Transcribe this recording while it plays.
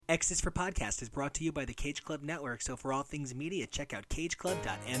X is for Podcast is brought to you by the Cage Club Network, so for all things media, check out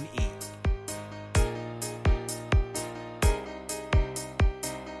cageclub.me.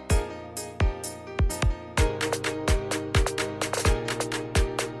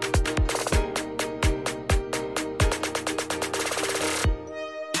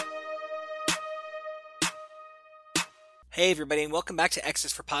 Hey everybody, and welcome back to X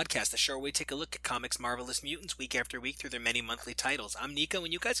is for Podcast, the show where we take a look at comics' marvelous mutants week after week through their many monthly titles. I'm Nico,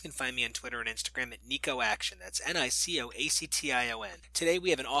 and you guys can find me on Twitter and Instagram at NicoAction. That's NicoAction. Today we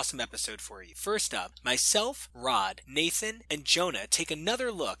have an awesome episode for you. First up, myself, Rod, Nathan, and Jonah take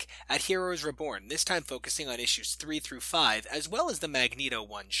another look at Heroes Reborn, this time focusing on issues 3 through 5, as well as the Magneto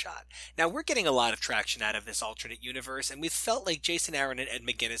one-shot. Now, we're getting a lot of traction out of this alternate universe, and we've felt like Jason Aaron and Ed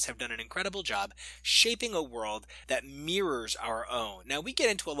McGuinness have done an incredible job shaping a world that mirrors our own. Now, we get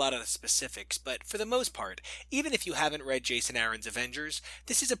into a lot of the specifics, but for the most part, even if you haven't read Jason Aaron's Avengers,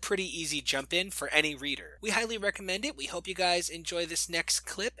 this is a pretty easy jump in for any reader. We highly recommend it. We hope you guys enjoy this next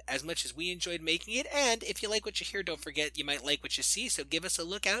clip as much as we enjoyed making it, and if you like what you hear, don't forget you might like what you see, so give us a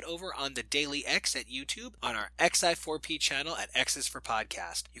look out over on the Daily X at YouTube, on our XI4P channel at X is for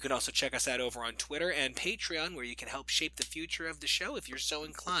Podcast. You can also check us out over on Twitter and Patreon, where you can help shape the future of the show if you're so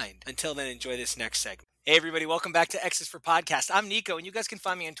inclined. Until then, enjoy this next segment. Hey everybody, welcome back to X is for Podcast. I'm Nico, and you guys can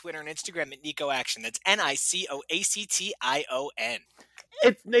find me on Twitter and Instagram at NicoAction. That's NicoAction.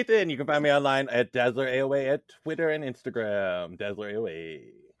 It's Nathan. You can find me online at Dazzler AOA at Twitter and Instagram. Dazzler AOA.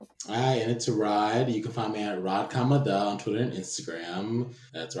 Hi, and it's Rod. You can find me at Rod, the on Twitter and Instagram.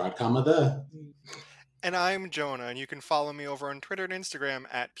 That's Rod, the. And I'm Jonah, and you can follow me over on Twitter and Instagram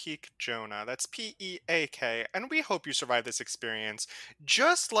at PeakJonah. That's P-E-A-K. And we hope you survive this experience,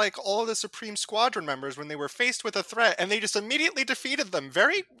 just like all the Supreme Squadron members when they were faced with a threat, and they just immediately defeated them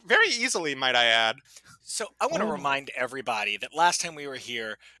very, very easily, might I add. So I want to remind everybody that last time we were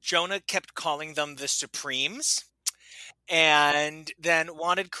here, Jonah kept calling them the Supremes, and then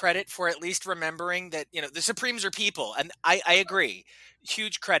wanted credit for at least remembering that, the Supremes are people. And I agree.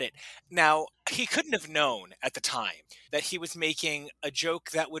 Huge credit. Now, he couldn't have known at the time that he was making a joke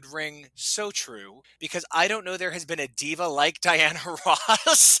that would ring so true, because I don't know there has been a diva like Diana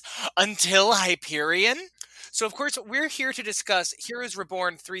Ross until Hyperion. So, of course, we're here to discuss Heroes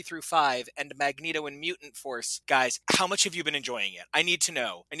Reborn 3 through 5 and Magneto and Mutant Force. Guys, how much have you been enjoying it? I need to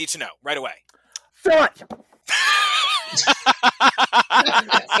know right away. So much!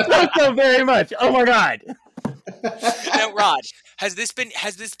 so very much. Oh my god. Now, Rod, has this been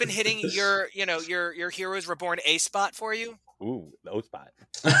hitting your Heroes Reborn A spot for you? Ooh, the O spot.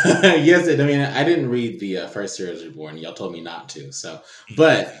 Yes, I mean, I didn't read the first Heroes Reborn. Y'all told me not to. So,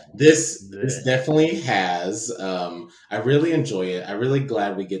 but this definitely has. I really enjoy it. I'm really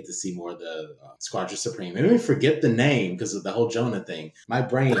glad we get to see more of the Squadron Supreme. I didn't even forget the name because of the whole Jonah thing. My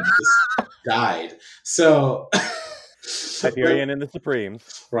brain just died. So. Hyperion and the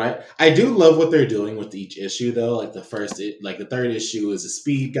Supremes. Right. I do love what they're doing with each issue, though. Like the third issue is a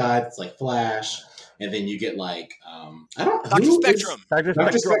speed guide. It's like Flash. And then you get Dr. Spectrum. Dr.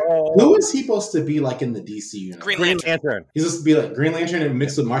 Spectrum. Who is he supposed to be like in the DC universe? Green Lantern. He's supposed to be like Green Lantern and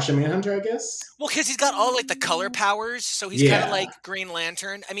mixed with Martian Manhunter, I guess. Well, because he's got all like the color powers, so he's kind of like Green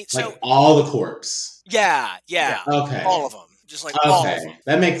Lantern. I mean, like all the corps. Yeah. Okay. All of them. Just like all of them.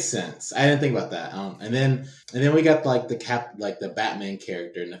 That makes sense. I didn't think about that. And then we got like the Batman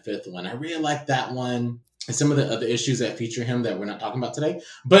character in the fifth one. I really like that one. And some of the other issues that feature him that we're not talking about today,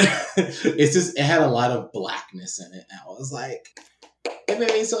 but it had a lot of blackness in it. And I was like, it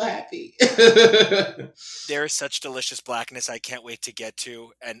made me so happy. There is such delicious blackness I can't wait to get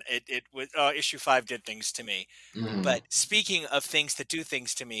to, and it was issue 5 did things to me. But speaking of things that do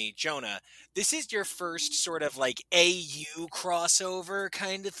things to me, Jonah, this is your first sort of like AU crossover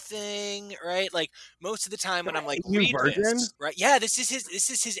kind of thing, right? Like most of the time when I'm like, read this, right? Yeah, this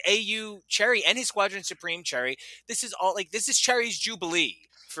is his AU Cherry and his Squadron Supreme Cherry. This is Cherry's Jubilee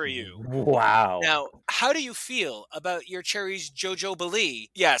for you. Wow. Now, how do you feel about your Cherry's JoJo Bilee?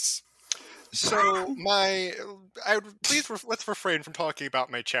 Yes. So let's refrain from talking about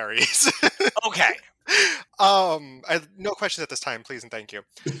my cherries. Okay. No questions at this time, please and thank you.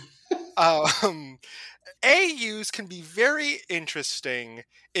 AUs can be very interesting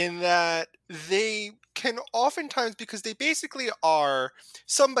in that they can oftentimes, because they basically are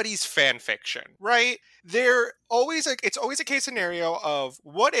somebody's fan fiction, right? They're always like, it's always a case scenario of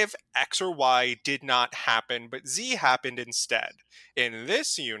what if X or Y did not happen, but Z happened instead. In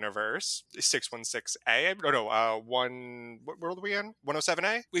this universe, 616A, what world are we in?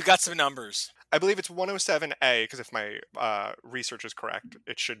 107A? We've got some numbers. I believe it's 107A, because if my research is correct,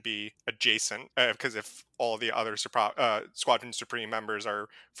 it should be adjacent, because if all the other Squadron Supreme members are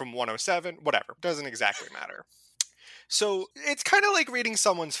from 107, whatever, doesn't exactly matter. So it's kind of like reading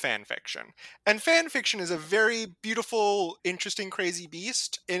someone's fan fiction. And fan fiction is a very beautiful, interesting, crazy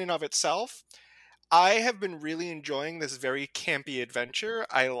beast in and of itself. I have been really enjoying this very campy adventure.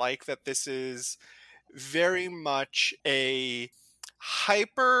 I like that this is very much a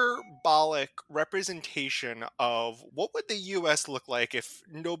hyperbolic representation of what would the US look like if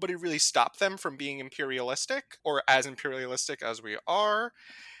nobody really stopped them from being imperialistic, or as imperialistic as we are.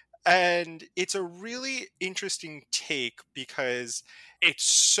 And it's a really interesting take because it's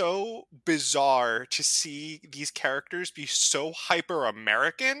so bizarre to see these characters be so hyper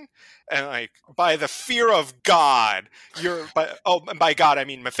American, and like, by the fear of God, and by God I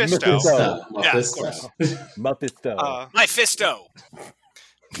mean Mephisto. Yeah, of course. Mephisto. Mephisto.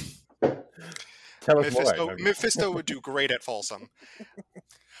 Tell us more. Mephisto would do great at Folsom.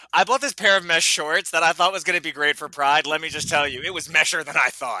 I bought this pair of mesh shorts that I thought was going to be great for Pride. Let me just tell you, it was mesher than I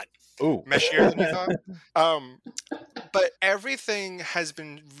thought. Ooh. Meshier than you thought? But everything has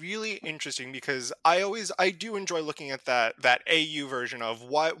been really interesting because I do enjoy looking at that AU version of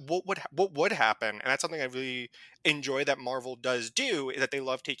what would happen, and that's something I really enjoy that Marvel does do, is that they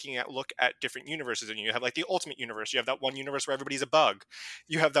love taking a look at different universes. And you have like the Ultimate Universe, you have that one universe where everybody's a bug,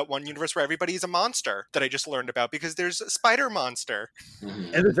 you have that one universe where everybody's a monster that I just learned about because there's a Spider Monster.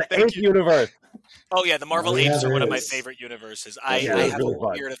 And there's the Ape universe. Oh yeah, the Marvel Apes are one of my is. favorite universes. Yeah, I have really a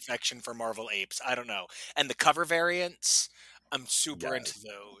fun. weird affection for Marvel Apes. I don't know. And the cover variants, I'm super Yes. into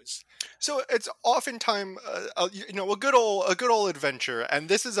those. So it's oftentimes a good old adventure, and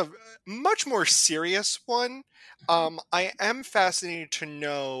this is a much more serious one. I am fascinated to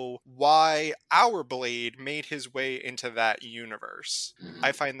know why our Blade made his way into that universe.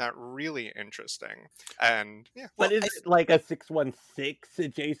 I find that really interesting, and yeah. But is it like a 616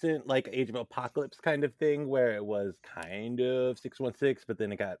 adjacent, like Age of Apocalypse kind of thing, where it was kind of 616, but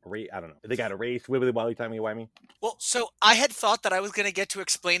then it got I don't know. They got erased. Wibbly wobbly timey wimey. Well, so I had thought that I was going to get to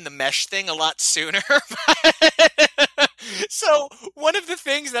explain the mesh thing a lot sooner. So one of the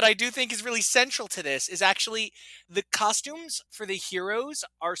things that I do think is really central to this is actually the costumes for the heroes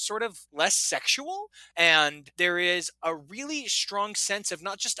are sort of less sexual, and there is a really strong sense of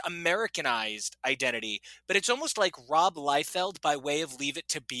not just Americanized identity, but it's almost like Rob Liefeld by way of Leave It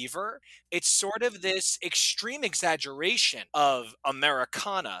to Beaver. It's sort of this extreme exaggeration of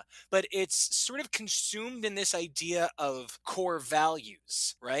Americana, but it's sort of consumed in this idea of core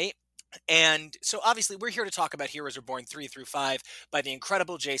values, right? And so obviously we're here to talk about Heroes Reborn 3 through 5 by the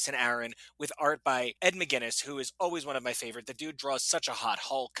incredible Jason Aaron, with art by Ed McGuinness, who is always one of my favorite. The dude draws such a hot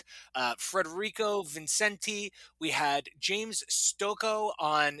Hulk. Federico Vincenti. We had James Stocco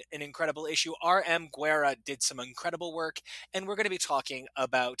on an incredible issue. R.M. Guerra did some incredible work. And we're going to be talking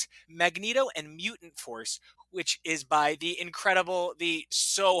about Magneto and Mutant Force, which is by the incredible, the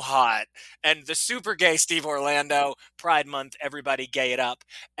so hot, and the super gay Steve Orlando. Pride Month, everybody gay it up.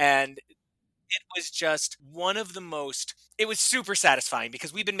 And it was just one of the most, it was super satisfying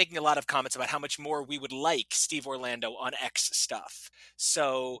because we've been making a lot of comments about how much more we would like Steve Orlando on X stuff.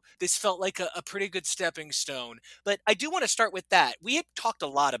 So this felt like a pretty good stepping stone. But I do want to start with that. We have talked a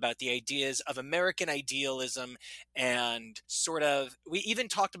lot about the ideas of American idealism, and sort of, we even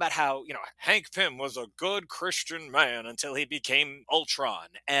talked about how, Hank Pym was a good Christian man until he became Ultron.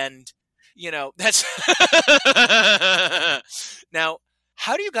 And, that's now,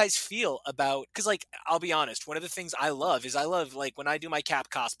 how do you guys feel about, because I'll be honest, one of the things I love when I do my Cap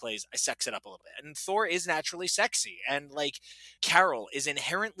cosplays, I sex it up a little bit, and Thor is naturally sexy, and Carol is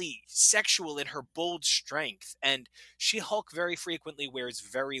inherently sexual in her bold strength, and She-Hulk very frequently wears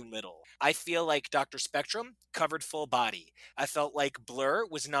very little. I feel like Dr. Spectrum covered full body. I felt like Blur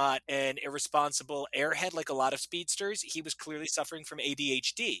was not an irresponsible airhead like a lot of speedsters. He was clearly suffering from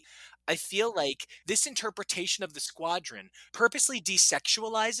ADHD. I feel like this interpretation of the Squadron purposely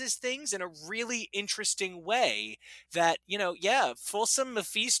desexualizes things in a really interesting way that, Folsom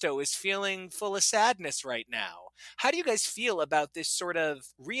Mephisto is feeling full of sadness right now. How do you guys feel about this sort of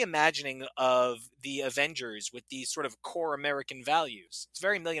reimagining of the Avengers with these sort of core American values? It's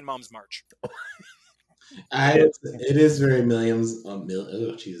very Million Moms March. It is very millions.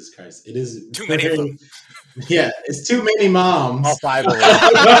 Oh, Jesus Christ! It is Too many of them. Yeah, it's too many moms. All 5 of them.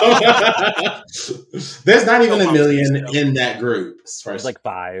 There's not even No a moms, million no. in that group. As far It's as like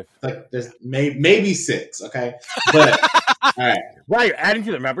 5. there's maybe 6. Okay, but all right. Wow, you're adding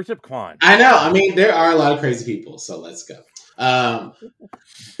to the membership? Come on. I know. I mean, there are a lot of crazy people, so let's go.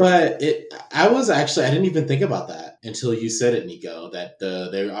 But I didn't even think about that until you said it, Nico, that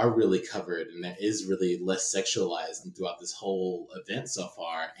they are really covered and that is really less sexualized throughout this whole event so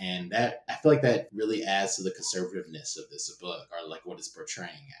far. And that, I feel like that really adds to the conservativeness of this book, or like what it's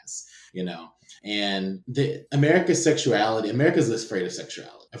portraying as, and America's afraid of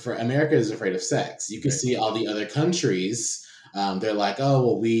sexuality. America is afraid of sex. You can see all the other countries. They're like, oh,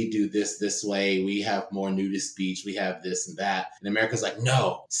 well, we do this way. We have more nudist speech. We have this and that. And America's like,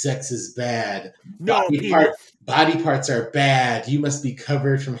 no, sex is bad. No, Body parts are bad. You must be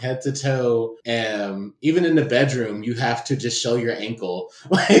covered from head to toe. Even in the bedroom, you have to just show your ankle.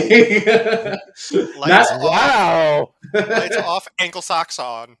 Lights off, ankle socks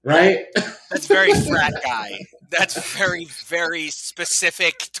on. Right? That's very frat guy. That's very, very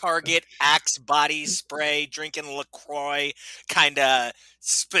specific target, Axe body spray, drinking LaCroix, kind of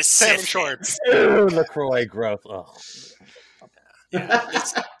specific. Salmon shorts. Ew, LaCroix growth. Oh. Yeah,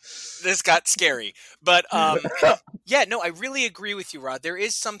 this got scary. But, yeah, no, I really agree with you, Rod. There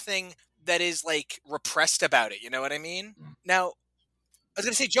is something that is, like, repressed about it. You know what I mean? Now, I was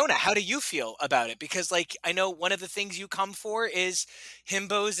going to say, Jonah, how do you feel about it? Because, like, I know one of the things you come for is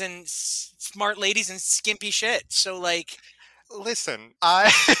himbos and smart ladies and skimpy shit. So, like... Listen, I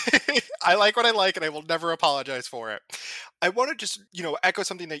like what I like, and I will never apologize for it. I want to just, echo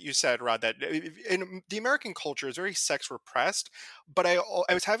something that you said, Rod, that in the American culture is very sex repressed, but I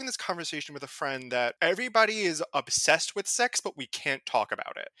was having this conversation with a friend that everybody is obsessed with sex, but we can't talk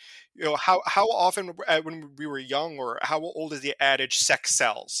about it. How often when we were young, or how old is the adage sex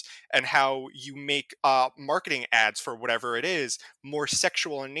sells, and how you make marketing ads for whatever it is more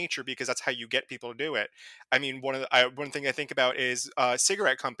sexual in nature because that's how you get people to do it. I mean, one thing I think about is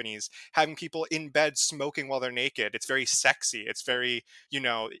cigarette companies having people in bed smoking while they're naked. It's very sexy. It's very,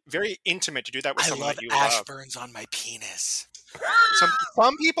 very intimate to do that with someone that you love. Ash burns on my penis.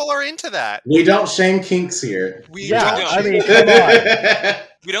 Some people are into that. We don't shame kinks here. We don't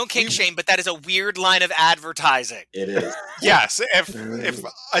kink shame, but that is a weird line of advertising. It is. Yes. I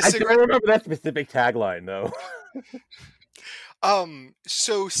don't remember that specific tagline though.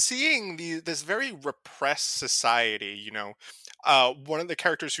 So seeing this very repressed society, one of the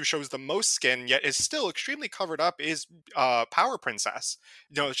characters who shows the most skin yet is still extremely covered up is Power Princess.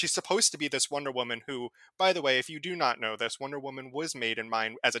 She's supposed to be this Wonder Woman who, by the way, if you do not know this, Wonder Woman was made in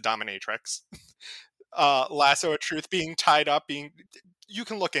mind as a dominatrix. Lasso of Truth being tied up, you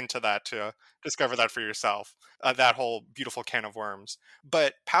can look into that to discover that for yourself. That whole beautiful can of worms.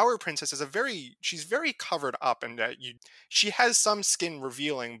 But Power Princess is she's very covered up, and she has some skin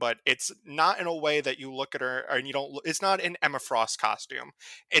revealing, but it's not in a way that you look at her and you don't. It's not an Emma Frost costume.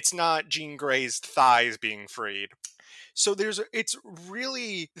 It's not Jean Grey's thighs being freed. So it's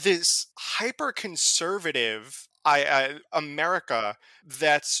really this hyper conservative America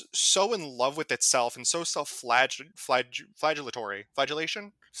that's so in love with itself and so flagellation.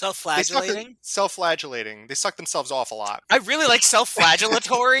 Self-flagellating. They suck themselves off a lot. I really like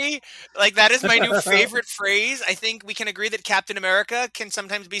self-flagellatory. Like, that is my new favorite phrase. I think we can agree that Captain America can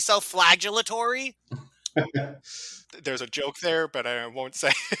sometimes be self-flagellatory. There's a joke there, but I won't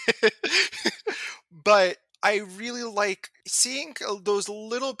say. But I really like seeing those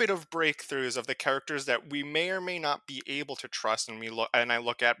little bit of breakthroughs of the characters that we may or may not be able to trust, and I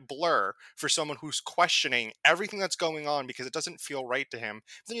look at Blur for someone who's questioning everything that's going on because it doesn't feel right to him.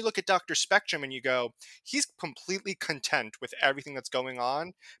 Then you look at Dr. Spectrum and you go, he's completely content with everything that's going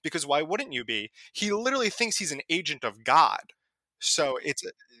on, because why wouldn't you be? He literally thinks he's an agent of God. So it's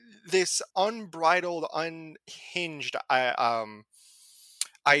this unbridled, unhinged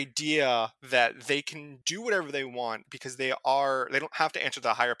idea that they can do whatever they want because they don't have to answer to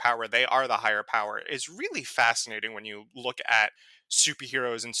the higher power. They are the higher power. Is really fascinating when you look at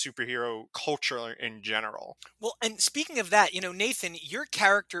superheroes and superhero culture in general. Well, and speaking of that, Nathan, your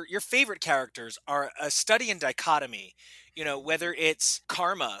favorite characters are a study in dichotomy. Whether it's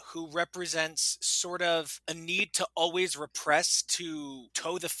Karma, who represents sort of a need to always repress to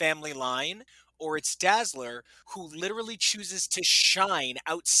toe the family line, or it's Dazzler, who literally chooses to shine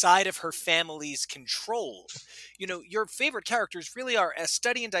outside of her family's control. You know, your favorite characters really are a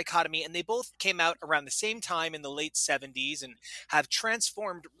study in dichotomy, and they both came out around the same time in the late 70s and have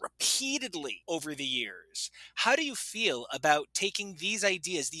transformed repeatedly over the years. How do you feel about taking these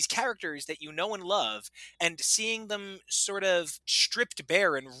ideas, these characters that you know and love, and seeing them sort of stripped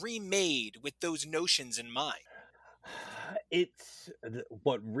bare and remade with those notions in mind?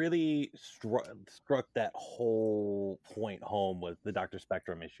 What really struck that whole point home was the Dr.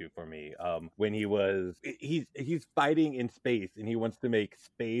 Spectrum issue for me. When he's fighting in space and he wants to make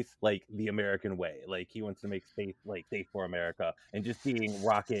space like the American way, like he wants to make space like safe for America, and just seeing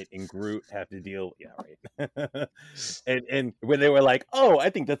Rocket and Groot have to deal, yeah, right. and when they were like, "Oh,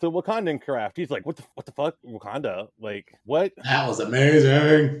 I think that's a Wakandan craft," he's like, "What the fuck, Wakanda? Like what?" That was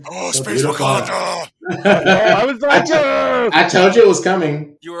amazing. Oh, So Space beautiful. Wakanda! I was like, I told you it was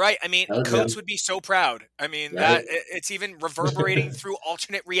coming. You were right. I mean, Okay. Coates would be so proud. I mean, Right. it's even reverberating through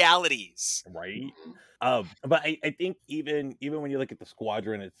alternate realities. right. But I think even when you look at the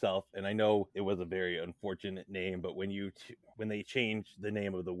squadron itself, and I know it was a very unfortunate name, but when they changed the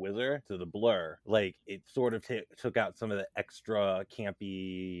name of the Wizard to the Blur, like it sort of took out some of the extra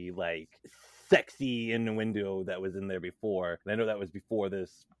campy, like sexy innuendo that was in there before. And I know that was before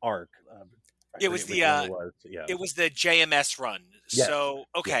this arc. It was the yeah. It was the JMS run. Yes. So,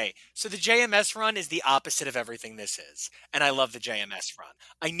 okay. So the JMS run is the opposite of everything this is. And I love the JMS run.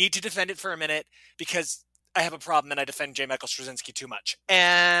 I need to defend it for a minute because I have a problem and I defend J. Michael Straczynski too much.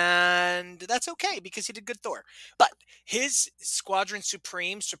 And that's okay because he did good Thor. But his Squadron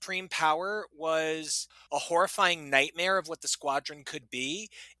Supreme power was a horrifying nightmare of what the squadron could be.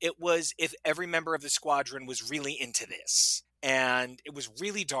 It was if every member of the squadron was really into this. And it was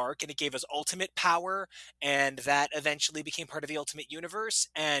really dark, and it gave us ultimate power, and that eventually became part of the Ultimate Universe.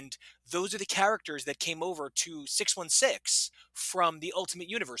 And those are the characters that came over to 616 from the Ultimate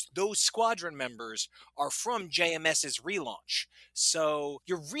Universe. Those squadron members are from JMS's relaunch. So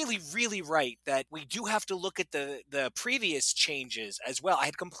you're really, really right that we do have to look at the previous changes as well. I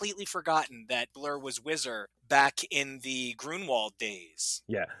had completely forgotten that Blur was Wizard back in the Grunwald days.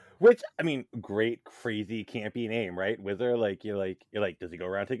 Yeah. Which, I mean, great, crazy, campy name, right? Wizard, like you're like, does he go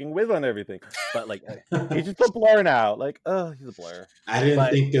around taking whiz on everything? But like, he's just a Blur now. Like, oh, he's a Blur. I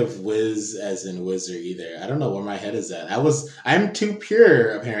didn't think of Wiz as in Wizard either. I don't know where my head is at. I'm too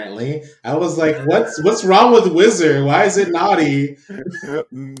pure, apparently. I was like, what's wrong with Wizard? Why is it naughty?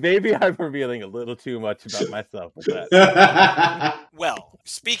 Maybe I'm revealing a little too much about myself with that. Well,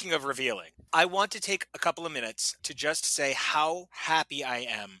 speaking of revealing, I want to take a couple of minutes to just say how happy I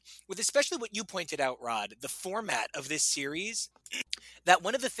am with especially what you pointed out, Rod, the format of this series. That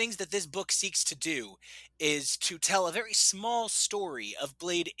one of the things that this book seeks to do is to tell a very small story of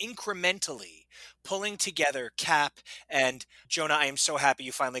Blade incrementally pulling together Cap and Jonah. I am so happy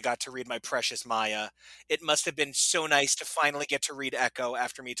you finally got to read my precious Maya. It must have been so nice to finally get to read Echo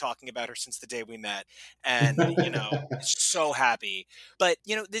after me talking about her since the day we met. And, so happy. But,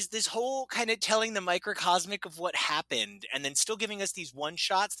 this whole kind of telling the microcosmic of what happened and then still giving us these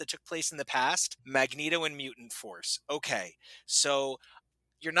one-shots that took place in the past. Magneto and Mutant Force. Okay, so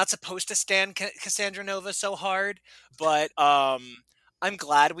you're not supposed to stand Cassandra Nova so hard, but I'm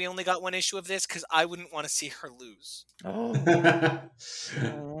glad we only got one issue of this because I wouldn't want to see her lose.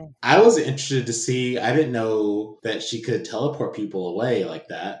 I was interested to see. I didn't know that she could teleport people away like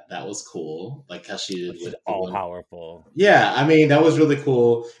that. That was cool. Like how she did with all powerful. Yeah, I mean that was really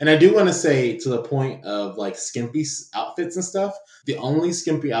cool. And I do want to say, to the point of like skimpy outfits and stuff, the only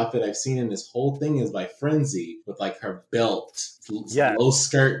skimpy outfit I've seen in this whole thing is by Frenzy with like her belt, low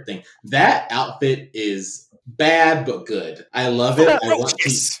skirt thing. That outfit is bad but good. I love it.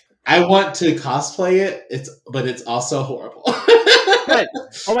 I want to cosplay it. But it's also horrible.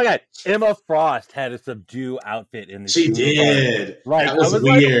 Oh my god, Emma Frost had a subdue outfit in this. She did. Like, that was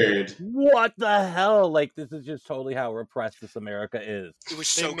weird. Like, what the hell? Like, this is just totally how repressed this America is. It was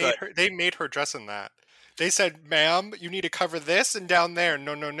so good. They made her dress in that. They said, "Ma'am, you need to cover this and down there."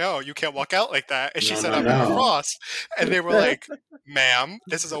 No, you can't walk out like that. And she said, "I'm Emma Frost." And they were like, "Ma'am,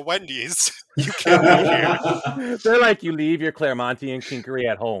 this is a Wendy's. You can't be here." They're like, you leave your Claremontian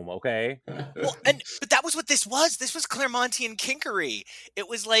kinkery at home, okay? Well, but that was what this was. This was Claremontian kinkery. It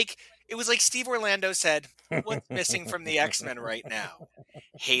was like Steve Orlando said, "What's missing from the X-Men right now?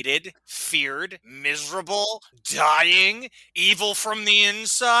 Hated, feared, miserable, dying, evil from the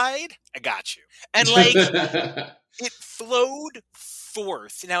inside? I got you." And like, it flowed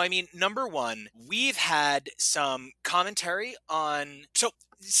forth. Now, I mean, number one, we've had some commentary on... So,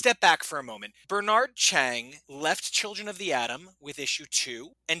 step back for a moment. Bernard Chang left Children of the Atom with issue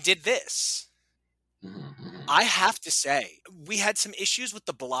 2 and did this. I have to say, we had some issues with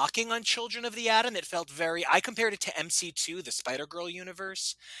the blocking on Children of the Atom. It felt I compared it to MC2, the Spider-Girl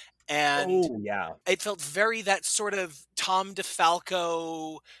universe, and Oh yeah. it felt very that sort of Tom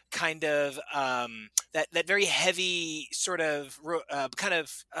DeFalco kind of that very heavy sort of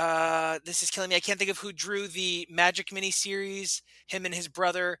this is killing me. I can't think of who drew the Magic miniseries. Him and his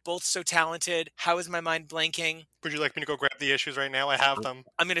brother, both so talented. How is my mind blanking? Would you like me to go grab the issues right now? I have them.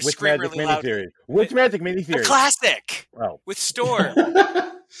 I'm going to Which scream Magic really loud. miniseries? Which Magic A miniseries? classic Oh. with Storm.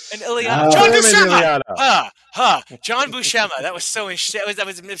 And Ileana. Oh. John Storm and Buscema! John Buscema. That was so I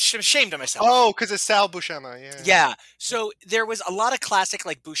was ashamed of myself. Oh, because it's Sal Buscema. Yeah. Yeah. So there was a lot of classic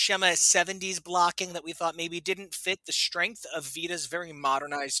like Buscema 70s blocking that we thought maybe didn't fit the strength of Vita's very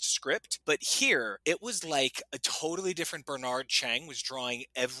modernized script. But here, it was like a totally different Bernard Chang was drawing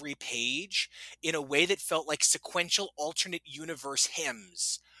every page in a way that felt like sequential alternate universe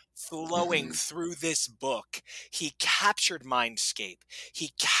hymns flowing through this book. He captured mindscape.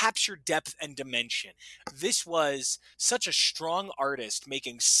 He captured depth and dimension. This was such a strong artist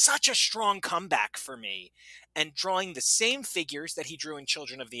making such a strong comeback for me and drawing the same figures that he drew in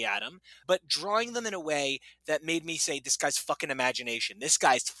Children of the Atom, but drawing them in a way that made me say, this guy's fucking imagination. This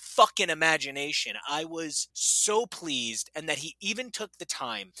guy's fucking imagination. I was so pleased, and that he even took the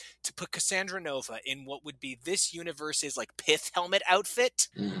time to put Cassandra Nova in what would be this universe's like pith helmet outfit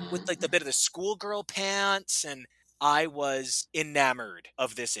with like the bit of the schoolgirl pants, and I was enamored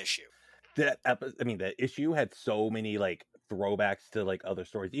of this issue. That issue had so many like throwbacks to like other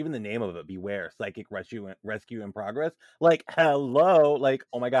stories. Even the name of it, Beware, Psychic Rescue in Progress. Like, hello, like,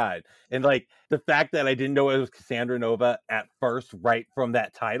 oh my god. And like the fact that I didn't know it was Cassandra Nova at first, right from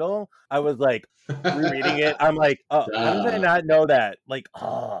that title, I was like rereading it. I'm like, oh, how did I not know that? Like,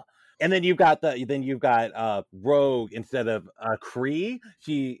 oh. And then you've got Rogue instead of Kree.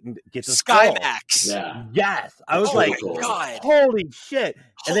 She gets a Skymax. Yeah. Yes, I was Oh like, my god, holy shit!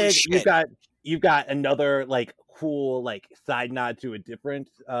 And Holy then shit. you've got another like cool like side nod to a different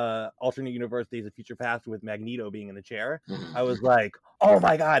alternate universe, Days of Future Past, with Magneto being in the chair. I was like, oh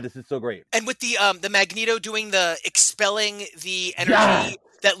my god, this is so great. And with the Magneto doing the expelling the energy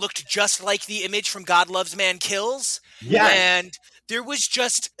that looked just like the image from God Loves Man Kills. Yes. And there was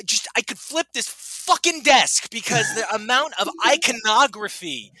just I could flip this fucking desk because the amount of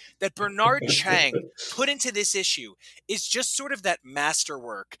iconography that Bernard Chang put into this issue is just sort of that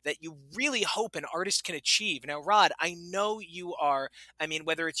masterwork that you really hope an artist can achieve. Now, Rod, I know you are, I mean,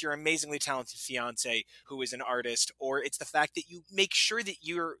 whether it's your amazingly talented fiance who is an artist, or it's the fact that you make sure that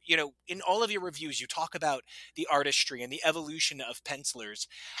you're, you know, in all of your reviews, you talk about the artistry and the evolution of pencilers.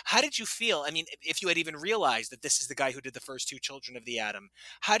 How did you feel? I mean, if you had even realized that this is the guy who did the first two Children of the Atom,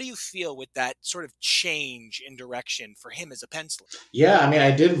 how do you feel with that sort of change in direction for him as a penciler? Yeah, I mean, I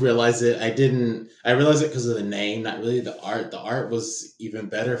did realize it. I realized it because of the name, not really the art. The art was even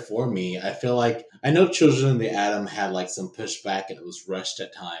better for me. I feel like, I know Children of the Atom had like some pushback and it was rushed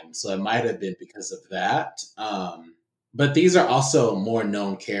at times. So it might have been because of that. But these are also more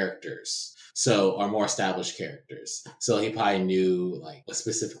known characters. So, are more established characters. So he probably knew like what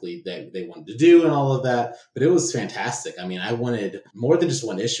specifically they wanted to do and all of that. But it was fantastic. I mean, I wanted more than just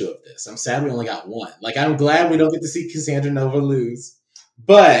one issue of this. I'm sad we only got one. Like, I'm glad we don't get to see Cassandra Nova lose.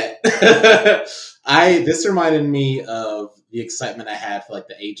 But this reminded me of the excitement I had for like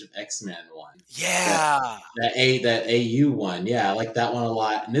the Age of X-Men one. Yeah. That AU one. Yeah, I like that one a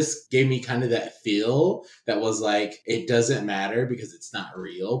lot. And this gave me kind of that feel that was like, it doesn't matter because it's not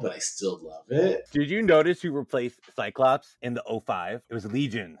real, but I still love it. Did you notice who replaced Cyclops in the 05? It was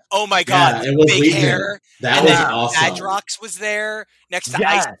Legion. Oh my god, yeah, it was big Legion. hair. That and was then awesome. Adrox was there next to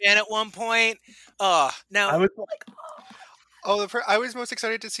Yes. Iceman at one point. Now I was like, I was most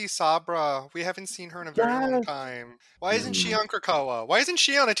excited to see Sabra. We haven't seen her in a very long time. Why isn't she on Krakoa? Why isn't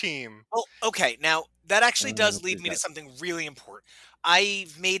she on a team? well, okay, now that actually does lead me to something really important.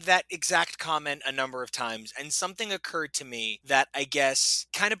 I've made that exact comment a number of times, and something occurred to me that I guess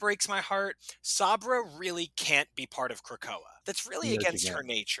kind of breaks my heart. Sabra really can't be part of Krakoa. That's really No, she against her can't.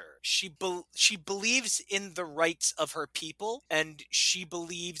 nature. She believes in the rights of her people, and she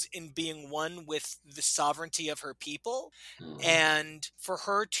believes in being one with the sovereignty of her people. And for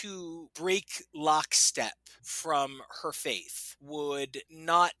her to break lockstep from her faith would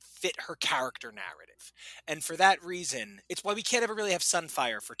not fit her character narrative. And for that reason, it's why we can't ever really have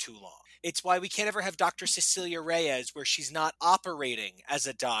Sunfire for too long. It's why we can't ever have Dr. Cecilia Reyes where she's not operating as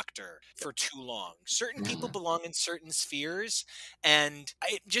a doctor for too long. Certain people Mhm. belong in certain spheres, and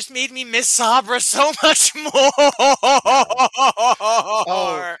it just made me miss Sabra so much more.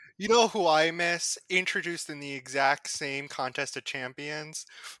 Oh, you know who I miss? Introduced in the exact same contest of champions.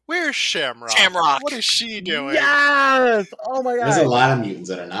 Where's Shamrock? Shamrock. What is she doing? Yes! Oh my There's a god! lot of mutants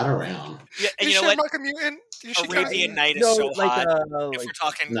that are not around. Yeah, and Is you know what? Shamrock a mutant? Is she kinda- Arabian Night is No, so like hot. If like we're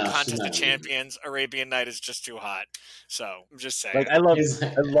talking No, she's contest not of a mutant. champions, Arabian Night is just too hot. So I'm just saying. like He's-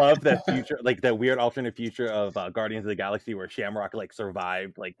 I love that future, like that weird alternate future of Guardians of the Galaxy where Shamrock like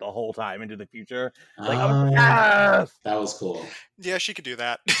survived like the whole time into the future. Like I was like, yes! That was cool. Yeah, she could do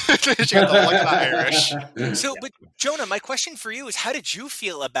that. She got the luck of the Irish. So, but Jonah, my question for you is how did you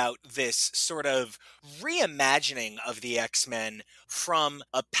feel about this sort of reimagining of the X-Men from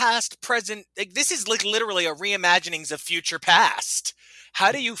a past, present, like this is like literally a reimaginings of future past.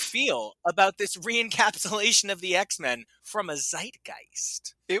 How do you feel about this re-encapsulation of the X-Men from a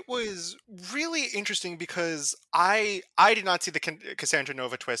zeitgeist? It was really interesting because I did not see the Cassandra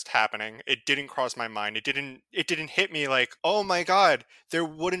Nova twist happening. It didn't cross my mind. It didn't hit me like, oh my god, there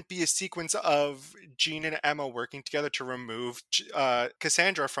wouldn't be a sequence of Jean and Emma working together to remove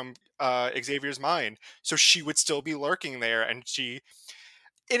Cassandra from Xavier's mind, so she would still be lurking there, and she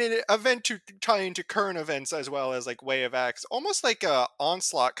in an event to tie into current events as well as like Way of X, almost like a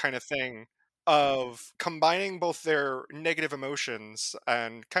onslaught kind of thing of combining both their negative emotions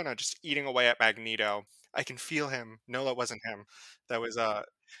and kind of just eating away at Magneto. I can feel him. No, that wasn't him. That was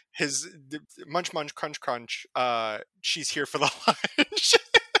his munch munch crunch crunch. She's here for the lunch.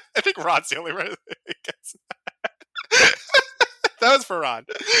 I think Rod's the only one who gets that. That was for Rod.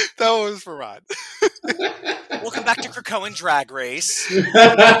 That was for Rod. Welcome back to Krakoan Drag Race.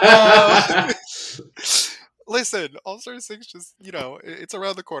 Listen, All Star 6 just, it's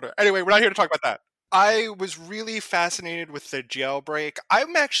around the corner. Anyway, we're not here to talk about that. I was really fascinated with the jailbreak.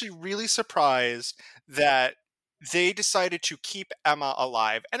 I'm actually really surprised that they decided to keep Emma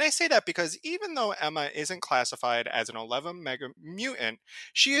alive. And I say that because even though Emma isn't classified as an 11 mega mutant,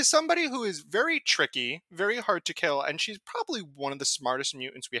 she is somebody who is very tricky, very hard to kill, and she's probably one of the smartest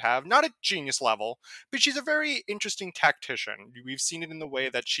mutants we have. Not at genius level, but she's a very interesting tactician. We've seen it in the way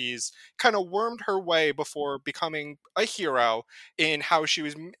that she's kind of wormed her way before becoming a hero in how she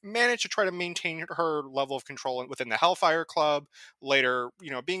was managed to try to maintain her level of control within the Hellfire Club, later,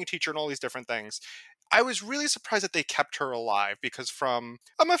 being a teacher and all these different things. I was really surprised that they kept her alive because from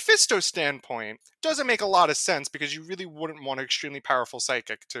a Mephisto standpoint, doesn't make a lot of sense because you really wouldn't want an extremely powerful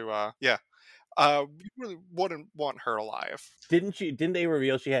psychic to, you really wouldn't want her alive. Didn't they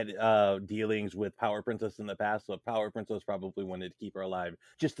reveal she had dealings with Power Princess in the past? So Power Princess probably wanted to keep her alive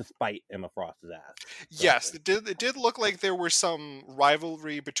just to spite Emma Frost's ass. Yes, it did look like there was some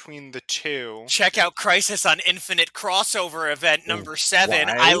rivalry between the two. Check out Crisis on Infinite crossover event number 7.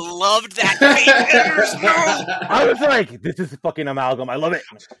 Why? I loved that fake I was like, this is fucking amalgam. I love it.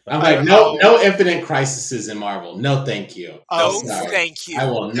 I'm like, no infinite crises in Marvel. No, thank you. No, Sorry. thank you. I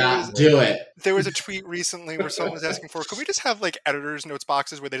will not do it. There was a tweet recently where someone was asking for, could we just have like editors' notes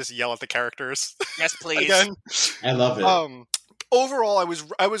boxes where they just yell at the characters? Yes, please. Again. I love it. Overall,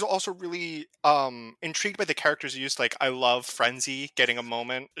 I was also really intrigued by the characters used. Like, I love Frenzy getting a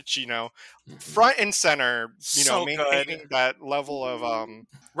moment, front and center, So maintaining good. that level of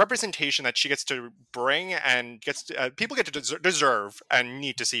representation that she gets to bring and people get to deserve and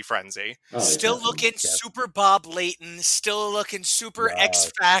need to see Frenzy. Oh, Still definitely. looking super Bob Layton, still looking super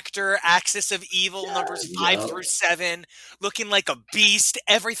X Factor, Axis of Evil numbers 5 through 7, looking like a beast,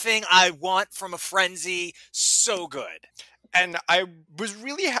 everything I want from a Frenzy, so good. And I was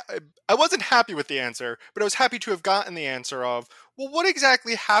really, I wasn't happy with the answer, but I was happy to have gotten the answer of, well, what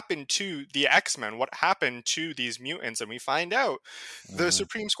exactly happened to the X-Men? What happened to these mutants? And we find out the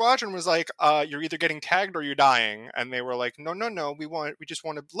Supreme Squadron was like, you're either getting tagged or you're dying. And they were like, no, we just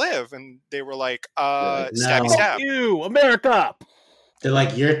want to live. And they were like, No. stabby stab. Fuck you, America. They're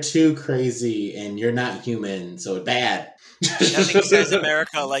like, you're too crazy and you're not human, so bad. Nothing says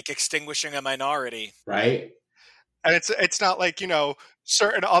America like extinguishing a minority. Right? And it's not like,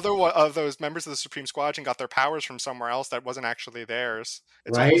 certain other of those members of the Supreme Squadron got their powers from somewhere else that wasn't actually theirs.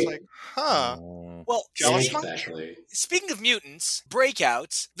 It's almost Right? like, huh. Well, Jealous much? Exactly. speaking of mutants,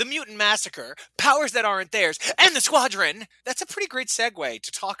 breakouts, the mutant massacre, powers that aren't theirs, and the squadron, that's a pretty great segue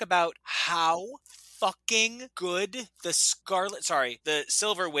to talk about how fucking good the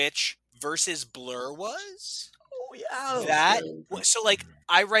Silver Witch versus Blur was. That so like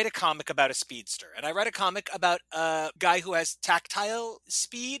I write a comic about a speedster, and I write a comic about a guy who has tactile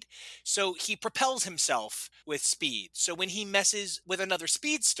speed, so he propels himself with speed. So when he messes with another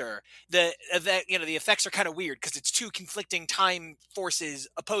speedster, the effects are kind of weird because it's two conflicting time forces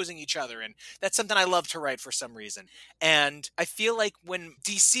opposing each other, and that's something I love to write for some reason. And I feel like when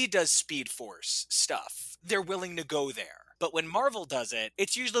DC does Speed Force stuff, they're willing to go there. But when Marvel does it,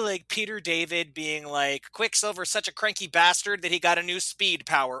 it's usually like Peter David being like, Quicksilver's such a cranky bastard that he got a new speed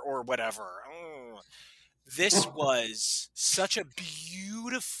power or whatever. This was such a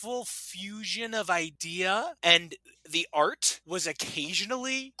beautiful fusion of idea, and the art was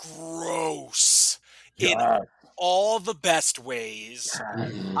occasionally gross in all the best ways.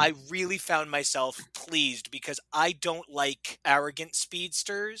 I really found myself pleased because I don't like arrogant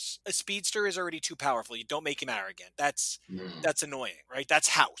speedsters. A speedster is already too powerful. You don't make him arrogant. That's annoying, right? That's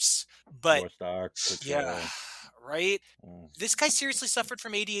House. But yeah, right? This guy seriously suffered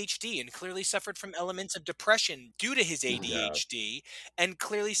from ADHD and clearly suffered from elements of depression due to his ADHD and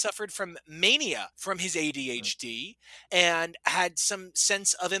clearly suffered from mania from his ADHD and had some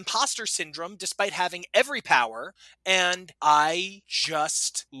sense of imposter syndrome despite having every power, and I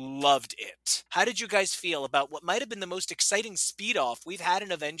just loved it. How did you guys feel about what might have been the most exciting speed off we've had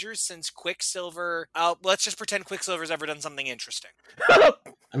in Avengers since Quicksilver? Let's just pretend Quicksilver's ever done something interesting.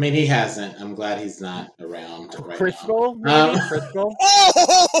 I mean, he hasn't. I'm glad he's not around right Crystal? now. Crystal?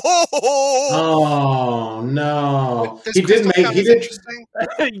 Oh no! He did make. He did. Interesting?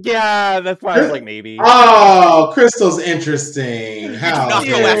 Yeah, that's why I was like maybe. Oh, Crystal's interesting. How? Not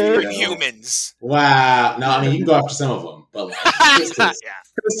go after humans. Wow. No, I mean you can go after some of them, but like,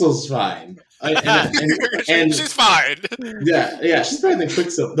 Crystal's fine. And she's fine. Yeah, she's better than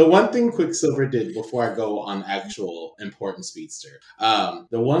Quicksilver. The one thing Quicksilver did before I go on actual important speedster,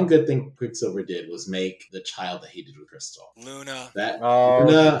 the one good thing Quicksilver did was make the child that he did with Crystal. Luna.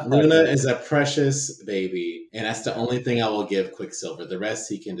 Luna is a precious baby, and that's the only thing I will give Quicksilver. The rest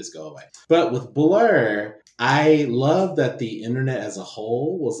he can just go away. But with Blur, I love that the internet as a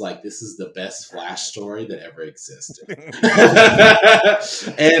whole was like, this is the best Flash story that ever existed.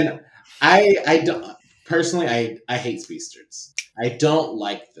 And I don't personally. I hate speedsters. I don't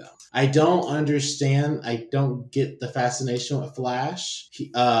like them. I don't understand. I don't get the fascination with Flash.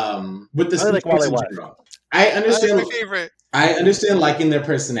 With the speedsters in general. I understand. That's my favorite. I understand liking their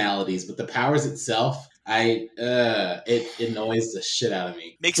personalities, but the powers itself, it annoys the shit out of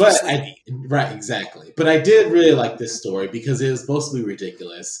me. Makes me sleepy. Right, exactly. But I did really like this story because it was supposed to be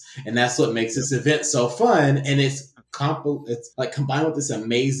ridiculous, and that's what makes this event so fun. And it's like combined with this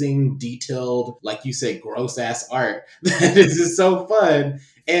amazing, detailed, like you say, gross ass art that is just so fun.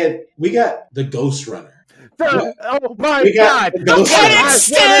 And we got the Ghost Runner. Oh my God!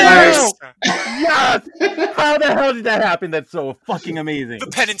 Yes! How the hell did that happen? That's so fucking amazing. The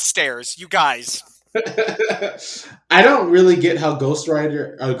penance stairs, you guys. I don't really get how Ghost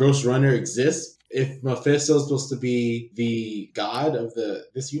Runner exists if Mephisto's supposed to be the god of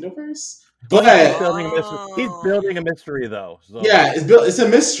this universe. But he's building a mystery, though. So. Yeah, it's a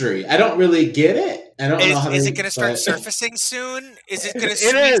mystery. I don't really get it. I don't know how. Is it going to start surfacing soon? Is it going to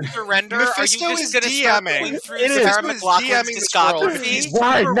surrender? Mephisto Are you just going to start going through Sarah McLachlan's discography?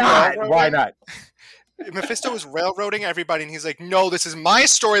 Why not? Why not? Mephisto is railroading everybody, and he's like, "No, this is my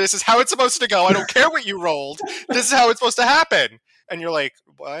story. This is how it's supposed to go. I don't care what you rolled. This is how it's supposed to happen." And you're like,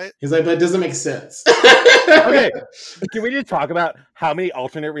 what? He's like, but it doesn't make sense. Okay, can we just talk about how many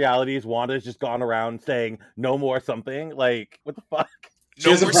alternate realities Wanda's just gone around saying no more something? Like, what the fuck?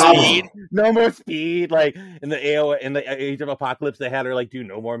 No more speed. No more speed. Like in the Age of Apocalypse, they had her like do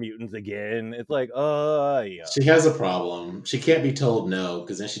no more mutants again. It's like, yeah. She has a problem. She can't be told no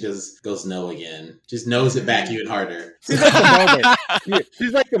because then she goes no again. Just knows it back even harder. She's like the moment.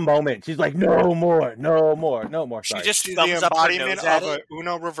 She's like the moment. She's like, no more. Sorry. She just She's thumbs the up her embodiment nose of at an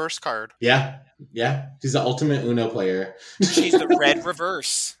Uno reverse card. Yeah. She's the ultimate Uno player. She's the red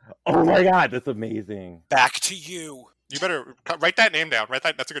reverse. Oh my God, that's amazing. Back to you. You better write that name down.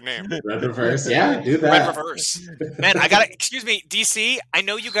 That's a good name. Red reverse, yeah, do that. Red reverse. Man, excuse me, DC, I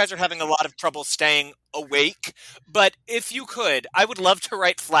know you guys are having a lot of trouble staying awake, but if you could, I would love to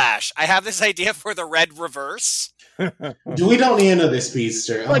write Flash. I have this idea for the red reverse. We don't need another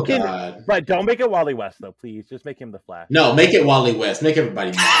speedster. Oh, God. But don't make it Wally West, though, please. Just make him the Flash. No, make it Wally West. Make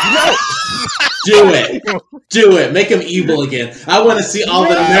everybody mad. No! Do it. Make him evil again. I want to see all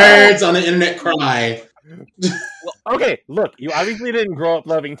the nerds on the internet cry. Well, okay, look, you obviously didn't grow up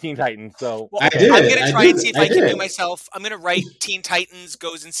loving Teen Titans, so... I did. I'm going to try and see if I can do myself. I'm going to write Teen Titans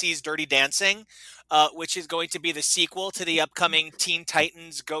Goes and Sees Dirty Dancing. which is going to be the sequel to the upcoming Teen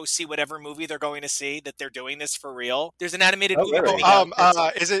Titans Go See Whatever movie they're going to see, that they're doing this for real. There's an animated movie really? coming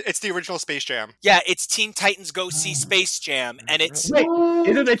out. It's the original Space Jam. Yeah, it's Teen Titans Go See Space Jam, and it's Wait,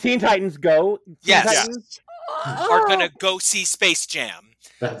 isn't the Teen Titans Go? Yes. Titans? are gonna go see Space Jam.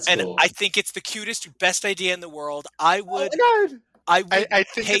 That's And cool. I think it's the cutest, best idea in the world. I would Oh my God. I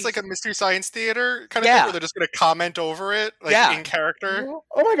think it's like a Mystery Science Theater kind of thing Yeah. where they're just going to comment over it, like Yeah. in character.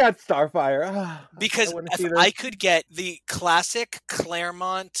 Oh my God, Starfire. Ah, because I wanna if see this. I could get the classic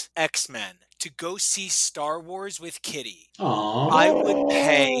Claremont X-Men to go see Star Wars with Kitty, Aww. I would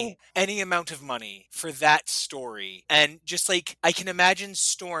pay any amount of money for that story. And just like, I can imagine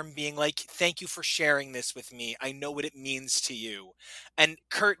Storm being like, thank you for sharing this with me. I know what it means to you. And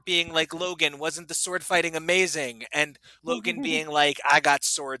Kurt being like, Logan, wasn't the sword fighting amazing? And Logan being like, I got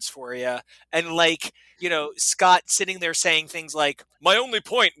swords for you. And like, you know, Scott sitting there saying things like, my only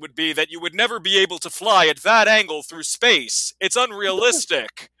point would be that you would never be able to fly at that angle through space. It's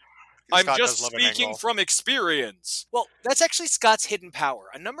unrealistic. I'm Scott just does love an speaking angle. from experience. Well, that's actually Scott's hidden power.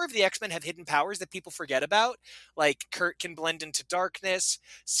 A number of the X-Men have hidden powers that people forget about. Like Kurt can blend into darkness.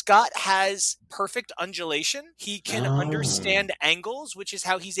 Scott has perfect undulation. He can Oh. understand angles, which is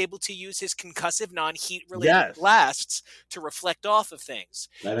how he's able to use his concussive non-heat related Yes. blasts to reflect off of things.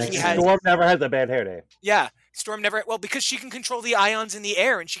 That makes he sense. has- Storm never has a bad hair day. Yeah. Storm never, well, because she can control the ions in the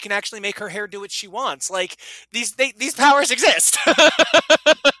air and she can actually make her hair do what she wants. Like, these powers exist.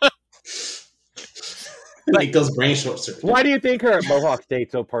 Nico's brain short circuit. Why do you think her Mohawk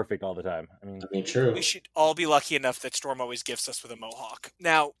stayed so perfect all the time? I mean, I mean, true. We should all be lucky enough that Storm always gifts us with a mohawk.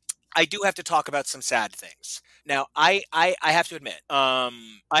 Now, I do have to talk about some sad things. Now, I have to admit, I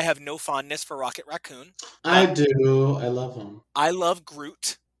have no fondness for Rocket Raccoon. I do. I love him. I love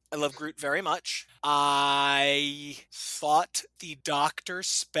Groot. I love Groot very much. I thought the Dr.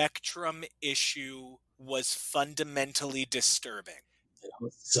 Spectrum issue was fundamentally disturbing. It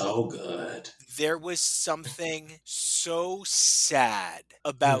was so good. There was something so sad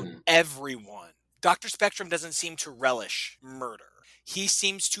about everyone. Dr. Spectrum doesn't seem to relish murder. He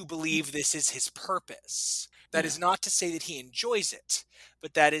seems to believe this is his purpose. That is not to say that he enjoys it,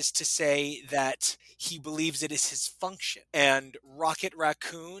 but that is to say that he believes it is his function. And Rocket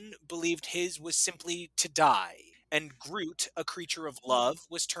Raccoon believed his was simply to die. And Groot, a creature of love,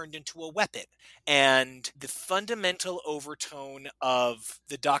 was turned into a weapon. And the fundamental overtone of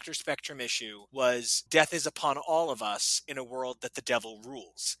the Dr. Spectrum issue was death is upon all of us in a world that the devil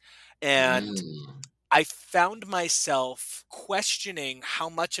rules. And I found myself questioning how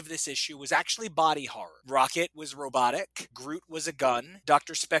much of this issue was actually body horror. Rocket was robotic. Groot was a gun.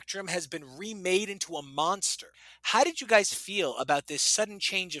 Dr. Spectrum has been remade into a monster. How did you guys feel about this sudden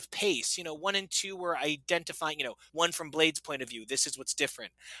change of pace? You know, 1 and 2 were identifying, you know, 1 from Blade's point of view, this is what's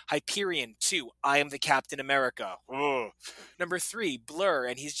different. Hyperion, 2, I am the Captain America. Ugh. Number 3, Blur,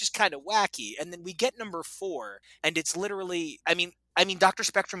 and he's just kind of wacky. And then we get number 4, and it's literally, I mean, Dr.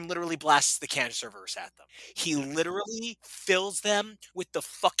 Spectrum literally blasts the Cancerverse at them. He literally fills them with the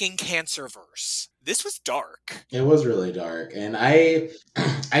fucking Cancerverse. This was dark. It was really dark, and I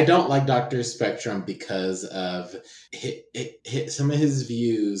don't like Dr. Spectrum because of some of his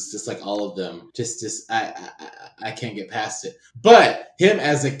views, just like all of them. I can't get past it. But him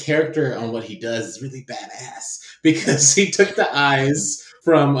as a character on what he does is really badass because he took the eyes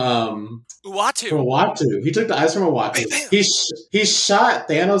from Uatu. He took the eyes from Uatu. He shot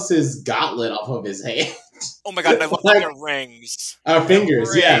Thanos' gauntlet off of his hand. Oh my god, and I love their rings. Our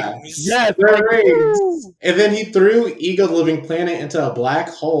fingers, yeah. yes, Their rings. And then he threw Ego the Living Planet into a black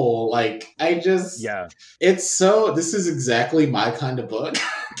hole. Like, yeah. This is exactly my kind of book.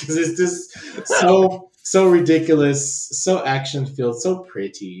 Because it's just so ridiculous, so action-filled, so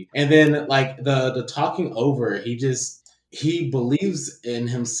pretty. And then, like, the talking over, he believes in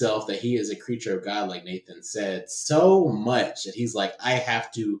himself that he is a creature of God, like Nathan said, so much that he's like, I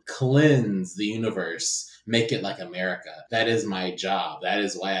have to cleanse the universe, make it like America. That is my job. That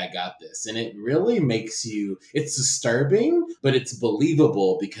is why I got this. And it really makes it's disturbing, but it's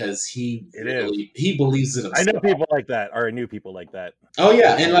believable because he believes it himself. I know people like that, or I knew people like that. Oh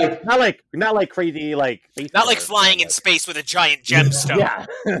yeah, and like not like crazy like not like flying in space with a giant gemstone. Yeah,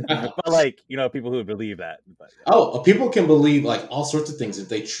 but like, you know, people who believe that. But, yeah. Oh, people can believe like all sorts of things if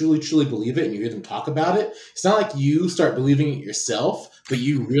they truly, truly believe it, and you hear them talk about it. It's not like you start believing it yourself, but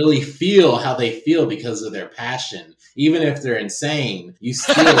you really feel how they feel because of their passion. Even if they're insane, you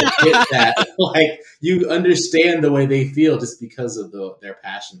still get that. Like, you understand the way they feel just because of their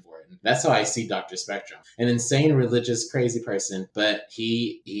passion for it. And that's how I see Dr. Spectrum. An insane, religious, crazy person, but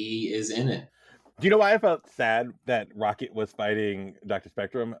he is in it. Do you know why I felt sad that Rocket was fighting Dr.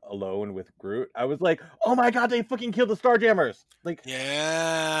 Spectrum alone with Groot? I was like, oh my god, they fucking killed the Starjammers! Like,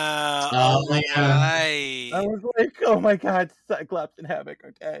 Yeah. Oh, Oh, yeah. right. I was like, oh my god, Cyclops and Havoc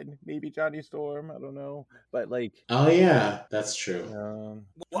are dead. Maybe Johnny Storm, I don't know. But like, Oh yeah, that's true.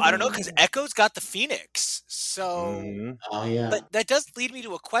 Well, I don't know, because Echo's got the Phoenix. So, mhm. Oh yeah. but that does lead me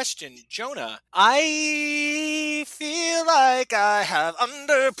to a question, Jonah. I feel like I have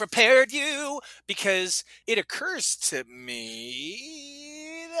underprepared you because it occurs to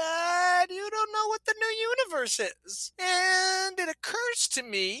me that you don't know what the new universe is. And it occurs to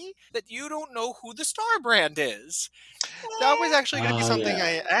me that you don't know who the Starbrand is. That was actually going to be Oh, something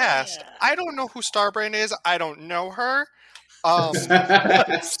yeah. I asked. I don't know who Starbrand is. I don't know her.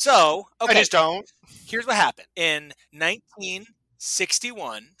 So, I okay, just don't. here's what happened. In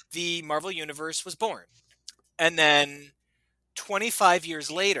 1961, the Marvel Universe was born. And then 25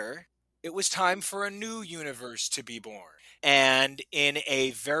 years later, it was time for a new universe to be born. And in a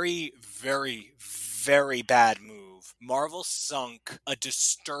very, very, very bad move, Marvel sunk a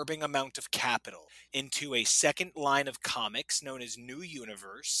disturbing amount of capital into a second line of comics known as New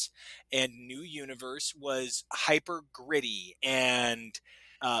Universe. And New Universe was hyper gritty and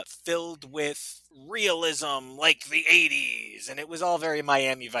filled with realism like the 80s. And it was all very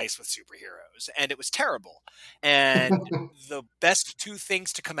Miami Vice with superheroes. And it was terrible. And the best two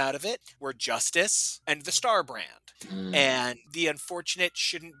things to come out of it were Justice and the Starbrand. And the unfortunate,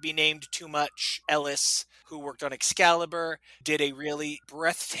 shouldn't be named too much, Ellis, who worked on Excalibur, did a really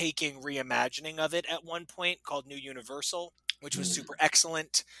breathtaking reimagining of it at one point called New Universal, which was super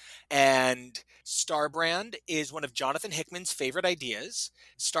excellent. And Starbrand is one of Jonathan Hickman's favorite ideas.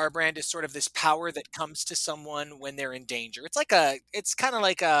 Starbrand is sort of this power that comes to someone when they're in danger. It's kind of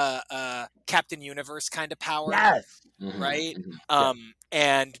like a Captain Universe kind of power. Yes. Right? Yeah.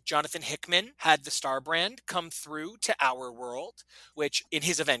 And Jonathan Hickman had the Starbrand come through to our world, which in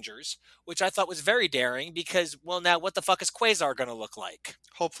his Avengers, which I thought was very daring because, well, now what the fuck is Quasar going to look like?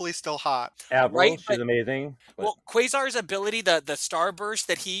 Hopefully still hot. Avril, Right, she's but- amazing. But Well, Quasar's ability, the starburst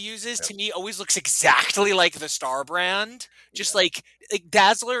that he uses, to me always looks exactly like the Starbrand. Just like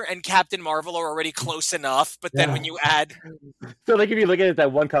Dazzler and Captain Marvel are already close enough, but then when you add so like if you look at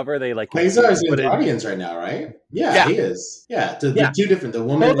that one cover, they like Quasar is in put it- Guardians right now, right? Yeah, Yeah. he is. Yeah, the Yeah. two different, the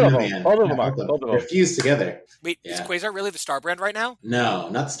woman Both and of the them. man. Both of them Yeah, are. Both of They're them. fused together. wait, is Yeah. Quasar really the Starbrand right now? No,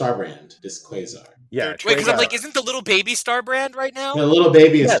 not Starbrand, just Quasar. Yeah, Wait, because I'm Quasar. like, isn't the little baby Starbrand right now? The little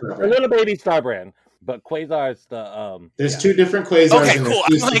baby is Yes, Starbrand. a little baby Starbrand, but Quasar's the There's yeah. two different Quasars Okay, and cool. they're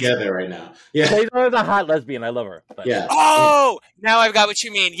I'm fused like- together right now. Yeah, Quasar is a hot lesbian. I love her. But yeah. Oh, now I've got what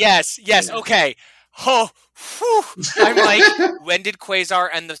you mean. Yes, Yeah. okay. Oh, whew. I'm like, when did Quasar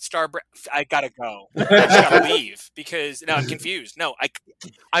and the Starbrand? I gotta go. I just gotta leave because now I'm confused. No,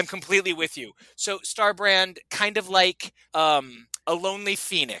 I'm completely with you. So Starbrand, kind of like a lonely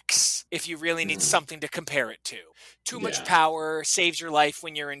phoenix, if you really need something to compare it to. Too much Yeah. power, saves your life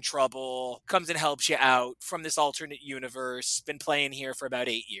when you're in trouble, comes and helps you out from this alternate universe. Been playing here for about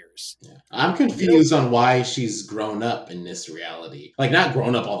 8 years. I'm confused on why she's grown up in this reality. Like, not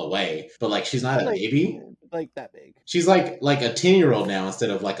grown up all the way, but like she's not a like, baby. like that big. She's like a 10-year-old now instead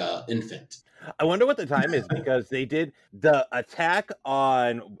of like a infant. I wonder what the time is because they did the attack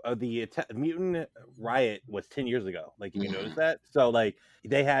on the mutant riot was 10 years ago. Like, if you notice that, so like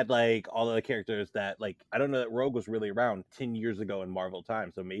they had like all of the characters that like I don't know that Rogue was really around 10 years ago in Marvel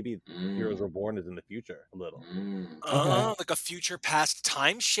time. So maybe Heroes Reborn is in the future a little. Oh, like a future past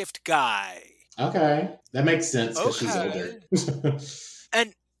time shift guy. Okay, that makes sense because she's Okay. older.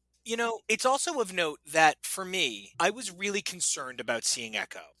 And, you know, it's also of note that for me, I was really concerned about seeing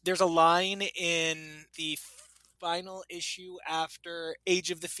Echo. There's a line in the final issue after Age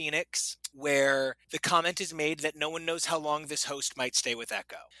of the Phoenix where the comment is made that no one knows how long this host might stay with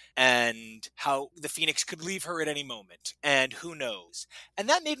Echo and how the Phoenix could leave her at any moment and who knows. And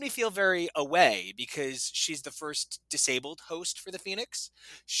that made me feel very away because she's the first disabled host for the Phoenix.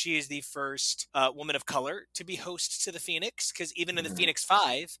 She is the first woman of color to be host to the Phoenix because even in the Phoenix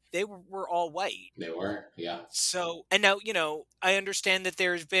 5, they were all white. They were, yeah. So, and now, you know, I understand that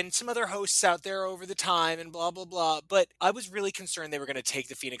there's been some other hosts out there over the time and blah, blah, blah, but I was really concerned they were going to take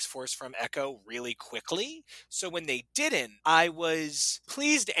the Phoenix Force from Echo really quickly. So when they didn't, I was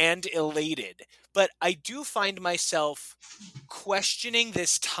pleased and elated. But I do find myself questioning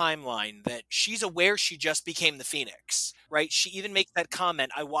this timeline that she's aware she just became the Phoenix, right? She even makes that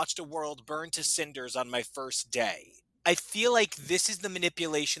comment, I watched a world burn to cinders on my first day. I feel like this is the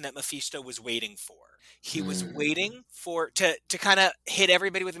manipulation that Mephisto was waiting for. He was waiting for to kind of hit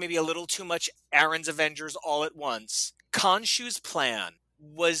everybody with maybe a little too much Aaron's Avengers all at once. Khonshu's plan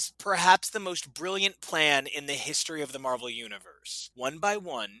was perhaps the most brilliant plan in the history of the Marvel Universe. One by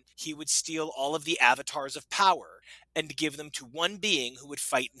one, he would steal all of the avatars of power and give them to one being who would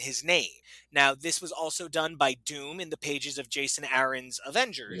fight in his name. Now, this was also done by Doom in the pages of Jason Aaron's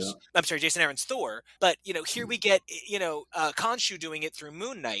Avengers. Yeah. I'm sorry, Jason Aaron's Thor. But, here we get, Khonshu doing it through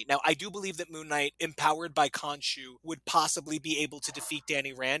Moon Knight. Now, I do believe that Moon Knight, empowered by Khonshu, would possibly be able to defeat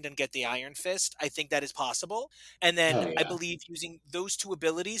Danny Rand and get the Iron Fist. I think that is possible. And then I believe using those two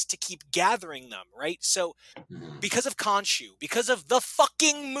abilities to keep gathering them, right? So because of Khonshu, because of the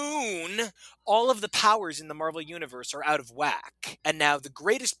fucking moon, all of the powers in the Marvel Universe are out of whack. And now the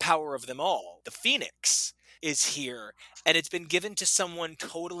greatest power of them all, the Phoenix, is here, and it's been given to someone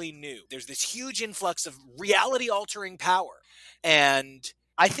totally new. There's this huge influx of reality-altering power, and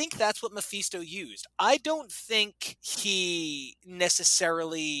I think that's what Mephisto used. I don't think he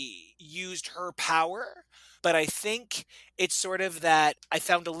necessarily used her power, but I think it's sort of that I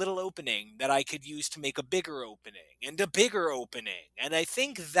found a little opening that I could use to make a bigger opening and a bigger opening. And I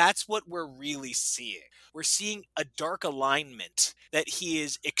think that's what we're really seeing. We're seeing a dark alignment that he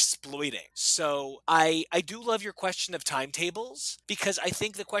is exploiting. So I do love your question of timetables, because I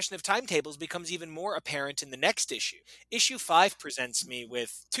think the question of timetables becomes even more apparent in the next issue. Issue 5 presents me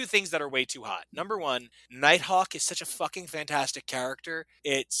with two things that are way too hot. Number one, Nighthawk is such a fucking fantastic character.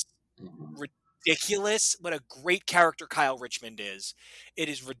 It's ridiculous what a great character Kyle Richmond is. It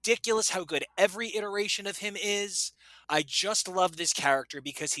is ridiculous how good every iteration of him is. I just love this character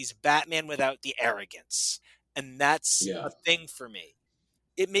because he's Batman without the arrogance. And that's a thing for me.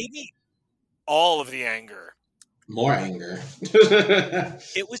 It made me all of the anger. More anger.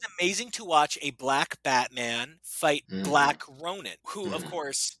 It was amazing to watch a black Batman fight Black Ronin, who, of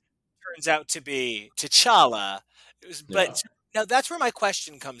course, turns out to be T'Challa. But now that's where my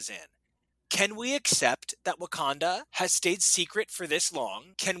question comes in. Can we accept that Wakanda has stayed secret for this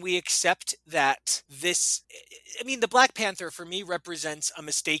long? Can we accept that the Black Panther for me represents a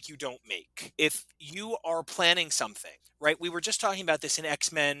mistake you don't make. If you are planning something, right? We were just talking about this in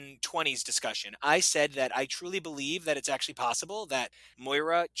X-Men 20's discussion. I said that I truly believe that it's actually possible that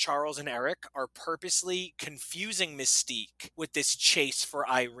Moira, Charles, and Eric are purposely confusing Mystique with this chase for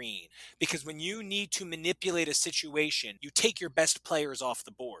Irene. Because when you need to manipulate a situation, you take your best players off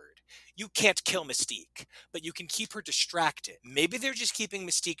the board. You can't kill Mystique, but you can keep her distracted. Maybe they're just keeping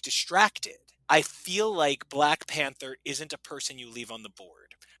Mystique distracted. I feel like Black Panther isn't a person you leave on the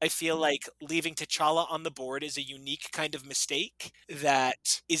board. I feel like leaving T'Challa on the board is a unique kind of mistake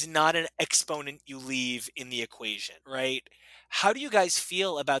that is not an exponent you leave in the equation, right? How do you guys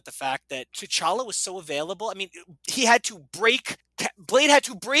feel about the fact that T'Challa was so available? I mean, Blade had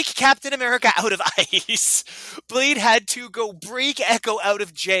to break Captain America out of ice. Blade had to go break Echo out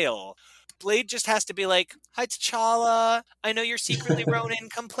of jail. Blade just has to be like, "Hi, T'Challa. I know you're secretly Ronin.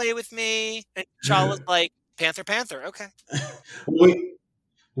 Come play with me." And T'Challa's like, Panther, okay.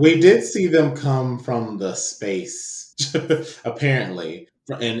 We did see them come from the space, apparently,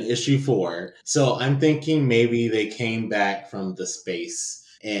 in issue 4. So I'm thinking maybe they came back from the space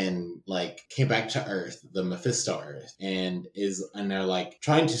and came back to Earth, the Mephisto Earth, and they're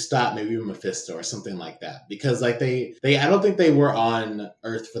trying to stop maybe Mephisto or something like that, because they I don't think they were on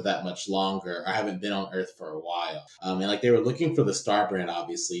Earth for that much longer, or haven't been on Earth for a while, and they were looking for the Star Brand,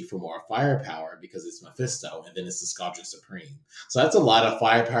 obviously, for more firepower, because it's Mephisto, and then it's the Squadron Supreme. So that's a lot of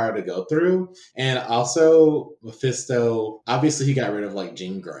firepower to go through. And also Mephisto, obviously he got rid of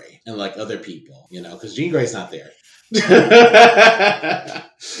Jean Grey and other people, because Jean Grey's not there.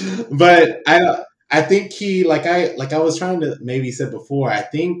 But I think he, I was trying to maybe said before, I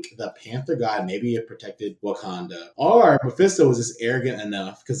think the Panther God maybe have protected Wakanda, or Mephisto was just arrogant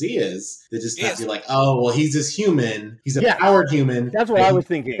enough, because he is, to just not be like, oh, well, he's just human. He's a powered human. That's what I was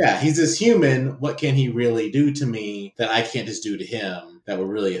thinking. Yeah, he's just human. What can he really do to me that I can't just do to him that would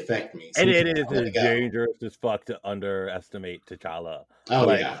really affect me? So and it is dangerous as fuck to underestimate T'Challa.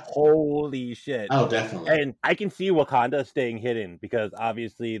 Oh, yeah. Holy shit. Oh, definitely. And I can see Wakanda staying hidden, because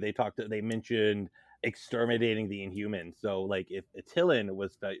obviously they mentioned exterminating the Inhumans. So if Attilan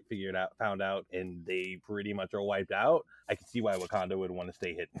was found out and they pretty much are wiped out, I can see why Wakanda would want to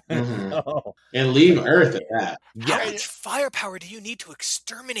stay hidden. And leave Earth at that. How much firepower do you need to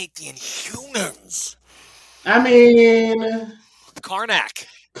exterminate the Inhumans? I mean, Karnak.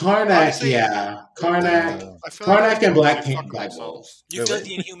 Honestly, yeah. Karnak and Black Wolves. You feel like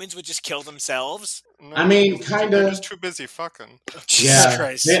the Inhumans would just kill themselves? No, I mean, kind of. They're just too busy fucking. Jesus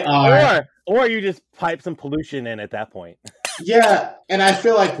Christ. They are. Or you just pipe some pollution in at that point. Yeah, and I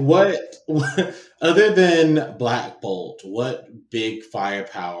feel like what other than Black Bolt, what big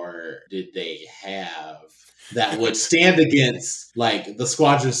firepower did they have that would stand against like the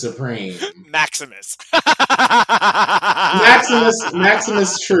Squadron Supreme. Maximus.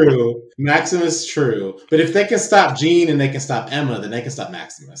 Maximus true. But if they can stop Jean and they can stop Emma, then they can stop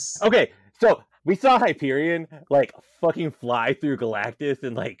Maximus. Okay, so we saw Hyperion like fucking fly through Galactus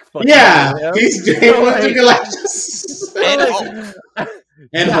and like fucking he's doing like, Galactus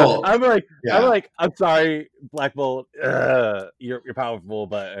and Hulk. I'm sorry, Black Bolt. You're powerful,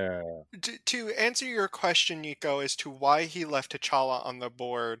 but to answer your question, Nico, as to why he left T'Challa on the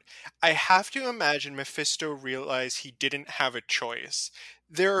board, I have to imagine Mephisto realized he didn't have a choice.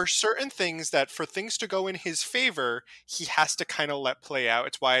 There are certain things that for things to go in his favor, he has to kind of let play out.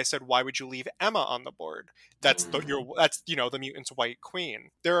 It's why I said, why would you leave Emma on the board? That's the mutant's White Queen.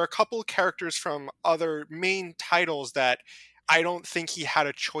 There are a couple characters from other main titles that I don't think he had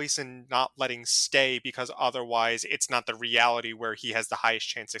a choice in not letting stay, because otherwise it's not the reality where he has the highest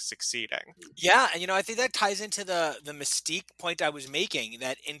chance of succeeding. Yeah, and I think that ties into the mystique point I was making,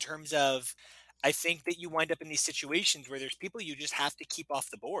 that in terms of, I think that you wind up in these situations where there's people you just have to keep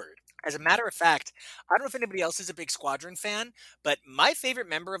off the board. As a matter of fact, I don't know if anybody else is a big Squadron fan, but my favorite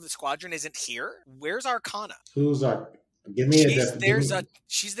member of the Squadron isn't here. Where's Arcana? Who's Arcana? Give me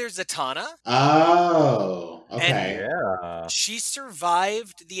She's their Zatanna. Oh, okay. Yeah. She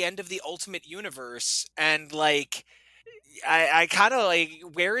survived the end of the Ultimate Universe, and like, I kind of like,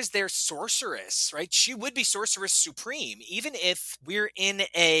 where is their sorceress, right? She would be Sorceress Supreme. Even if we're in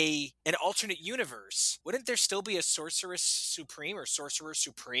an alternate universe, wouldn't there still be a Sorceress Supreme or Sorcerer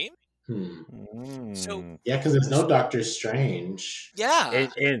Supreme? So yeah, because there's no Doctor Strange. Yeah,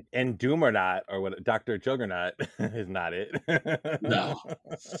 and Doom or not, or what? Dr. Juggernaut is not it. No,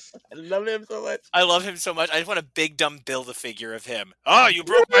 I love him so much. I love him so much. I just want a big dumb Build-A-Figure of him. Oh, you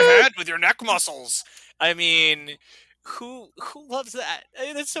broke my head with your neck muscles. I mean, who loves that? I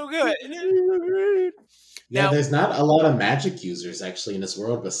mean, that's so good. Yeah, there's not a lot of magic users actually in this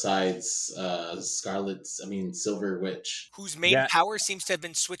world besides Silver Witch, whose main power seems to have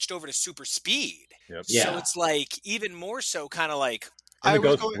been switched over to super speed. Yep. Yeah. So it's like even more so, kind of like. I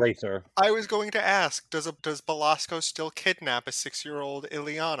was going to ask, does Belasco still kidnap a 6-year-old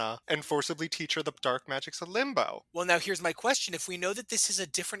Illyana and forcibly teach her the dark magics of Limbo? Well, now here's my question. If we know that this is a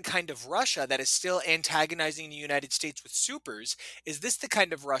different kind of Russia that is still antagonizing the United States with supers, is this the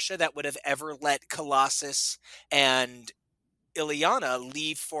kind of Russia that would have ever let Colossus and Illyana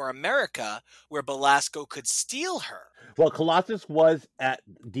leave for America, where Belasco could steal her? Well, Colossus was at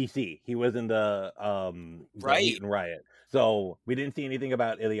DC. He was in the Mutant Riot. So we didn't see anything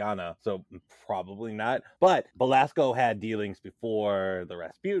about Illyana, so probably not. But Belasco had dealings before the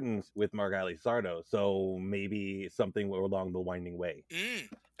Rasputins with Margali Sardo, so maybe something along the Winding Way.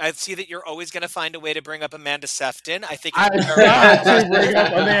 I see that you're always going to find a way to bring up Amanda Sefton. I think I tried to bring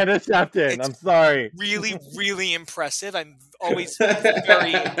up Amanda Sefton. I'm sorry. Really, really impressive. I'm always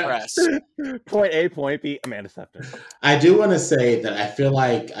very impressed. Point A, point B, Amanda Sefton. I do want to say that I feel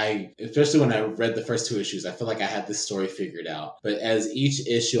like especially when I read the first 2 issues, I feel like I had this story figured out. But as each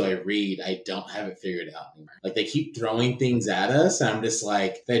issue I read, I don't have it figured out anymore. Like, they keep throwing things at us, and I'm just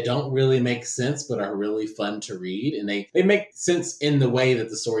like, they don't really make sense, but are really fun to read. And they make sense in the way that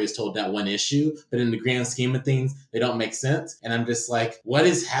the story is told that one issue, but in the grand scheme of things, they don't make sense. And I'm just like, what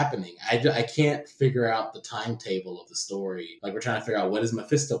is happening? I can't figure out the timetable of the story. Like, we're trying to figure out, what is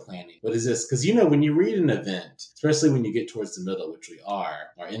Mephisto planning? What is this? Because, when you read an event, especially when you get towards the middle, which we are,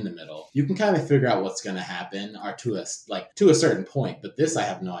 or in the middle, you can kind of figure out what's going to happen, or to a certain point. But this, I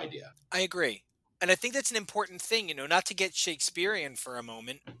have no idea. I agree. And I think that's an important thing, not to get Shakespearean for a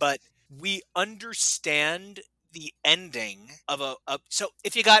moment, but we understand the ending of so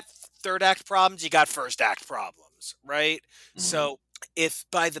if you got third act problems, you got first act problems, right? Mm-hmm. So if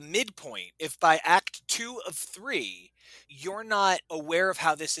by the midpoint, if by act 2 of 3, you're not aware of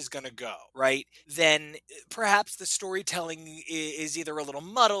how this is going to go, right? Then perhaps the storytelling is either a little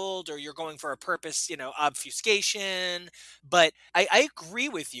muddled, or you're going for a purpose, obfuscation. But I agree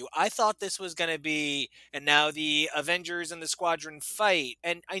with you. I thought this was going to be, and now the Avengers and the Squadron fight.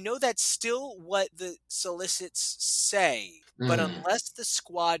 And I know that's still what the solicits say. But unless the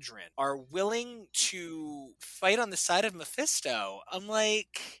Squadron are willing to fight on the side of Mephisto, I'm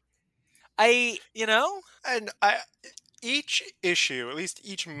like, And each issue, at least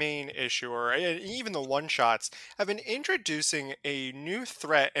each main issue, or even the one-shots, have been introducing a new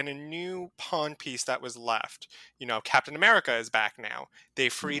threat and a new pawn piece that was left. Captain America is back now. They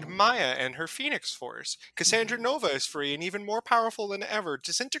freed Maya and her Phoenix Force. Cassandra Nova is free and even more powerful than ever,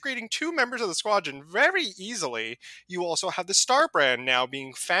 disintegrating 2 members of the Squadron very easily. You also have the Star Brand now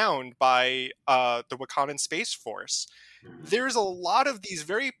being found by the Wakandan Space Force. there's a lot of these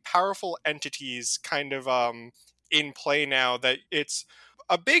very powerful entities kind of in play now that it's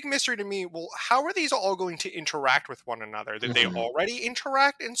a big mystery to me. Well, how are these all going to interact with one another? Did they already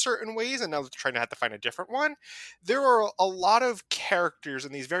interact in certain ways and now they're trying to have to find a different one? There are a lot of characters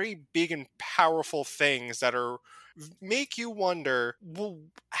and these very big and powerful things that are make you wonder, well,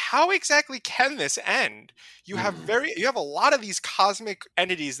 how exactly can this end? You have a lot of these cosmic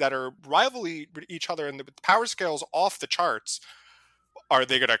entities that are rivaling each other and the power scales off the charts. Are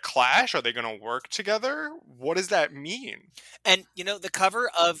they going to clash? Are they going to work together? What does that mean? And, the cover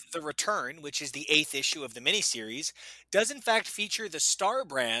of The Return, which is the 8th issue of the miniseries, does in fact feature the Star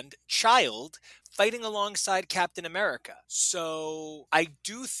Brand child fighting alongside Captain America. So I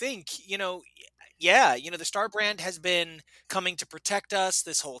do think, the Star Brand has been coming to protect us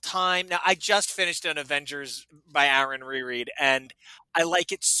this whole time. Now, I just finished an Avengers by Aaron reread, and I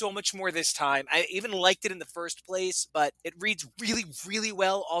like it so much more this time. I even liked it in the first place, but it reads really, really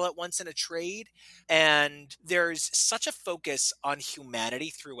well all at once in a trade. And there's such a focus on humanity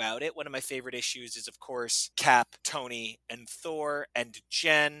throughout it. One of my favorite issues is, of course, Cap, Tony, and Thor and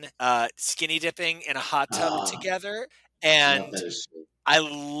Jen skinny dipping in a hot tub together. And I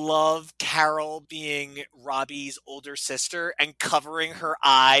love Carol being Robbie's older sister and covering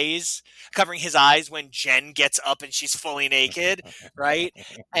his eyes when Jen gets up and she's fully naked, right?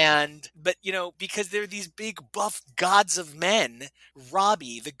 But because they're these big buff gods of men,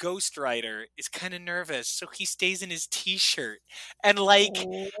 Robbie, the Ghost Rider, is kind of nervous, so he stays in his t-shirt. And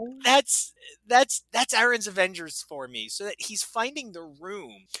that's Aaron's Avengers for me, so that he's finding the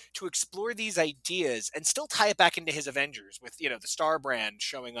room to explore these ideas and still tie it back into his Avengers with, the Star Brand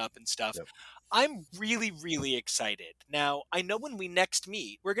showing up and stuff. Yep. I'm really, really excited. Now, I know when we next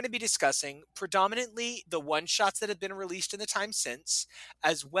meet, we're going to be discussing predominantly the one-shots that have been released in the time since,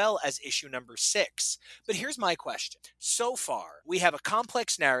 as well as issue number 6. But here's my question. So far, we have a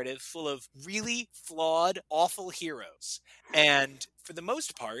complex narrative full of really flawed, awful heroes. And for the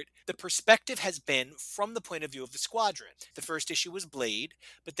most part, the perspective has been from the point of view of the Squadron. The first issue was Blade,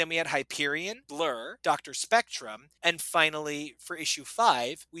 but then we had Hyperion, Blur, Dr. Spectrum, and finally, for issue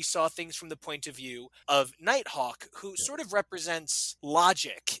 5, we saw things from the point of view of Nighthawk, who sort of represents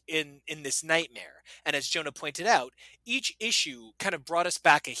logic in this nightmare. And as Jonah pointed out, each issue kind of brought us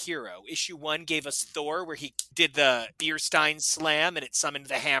back a hero. Issue 1 gave us Thor, where he did the Beerstein slam and it summoned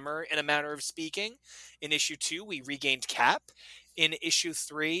the hammer, in a manner of speaking. In issue 2, we regained Cap. In issue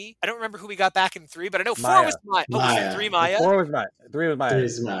 3, I don't remember who we got back in 3, but I know 4 was Maya. Oh, was it 3 Maya? 4 was Maya. 3 was Maya. 3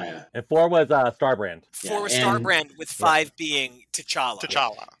 is Maya. And 4 was Starbrand. 4 was Starbrand, with 5 being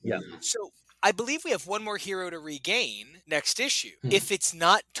T'Challa. Yeah. So I believe we have one more hero to regain next issue. If it's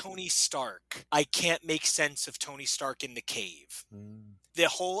not Tony Stark, I can't make sense of Tony Stark in the cave. The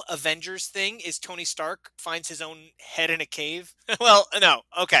whole Avengers thing is Tony Stark finds his own head in a cave. Well, no.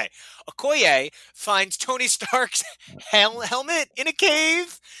 Okay. Okoye finds Tony Stark's helmet in a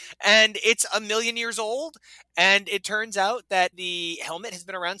cave, and it's 1,000,000 years old. And it turns out that the helmet has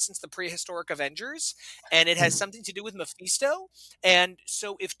been around since the prehistoric Avengers, and it has something to do with Mephisto. And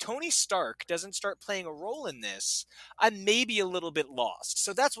so if Tony Stark doesn't start playing a role in this, I may be a little bit lost.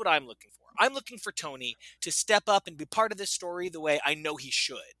 So that's what I'm looking for. I'm looking for Tony to step up and be part of this story the way I know he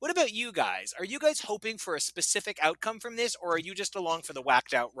should. What about you guys? Are you guys hoping for a specific outcome from this, or are you just along for the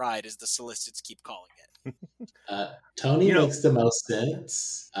whacked out ride, as the solicits keep calling it? Tony makes the most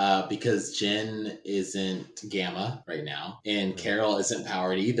sense because Jen isn't Gamma right now, and Carol isn't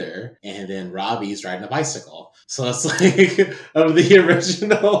powered either, and then Robbie's riding a bicycle. So it's like, of the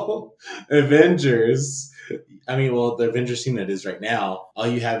original Avengers, the Avengers team that is right now, all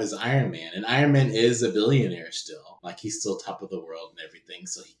you have is Iron Man, and Iron Man is a billionaire still. Like, he's still top of the world and everything,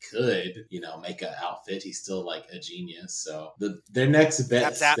 so he could, make an outfit. He's still, like, a genius. So their next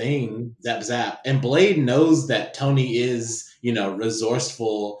best thing, Zap Zap. And Blade knows that Tony is,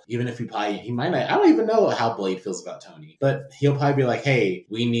 resourceful, even if he might not. I don't even know how Blade feels about Tony, but he'll probably be like, hey,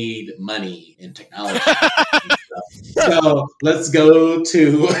 we need money and technology. So let's go.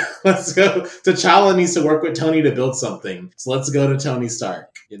 T'Challa needs to work with Tony to build something. So let's go to Tony Stark,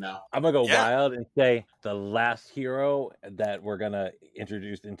 I'm going to go wild and say the last hero that we're going to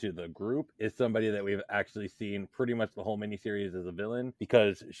introduce into the group is somebody that we've actually seen pretty much the whole miniseries as a villain,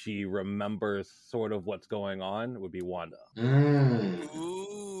 because she remembers sort of what's going on, would be Wanda.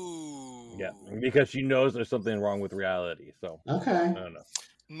 Ooh. Yeah, because she knows there's something wrong with reality. So okay. I don't know.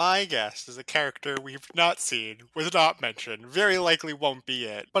 My guest is a character we've not seen, was not mentioned, very likely won't be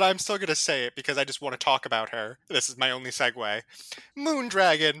it, but I'm still going to say it because I just want to talk about her. This is my only segue.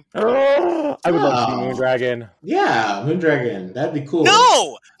 Moondragon. I would love to see Moondragon. Yeah, Moondragon. That'd be cool.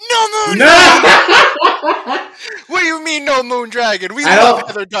 No Moondragon. No! What do you mean, no Moondragon? We love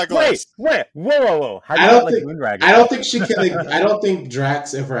Heather Douglas. Wait, whoa! How do I you don't like think Moondragon? I don't think she can. I don't think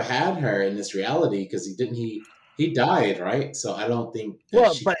Drax ever had her in this reality because he died, right? So I don't think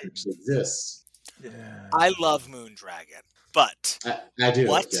she exists. I love Moondragon, but I do.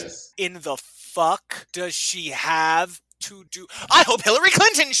 What yes. in the fuck does she have to do? I hope Hillary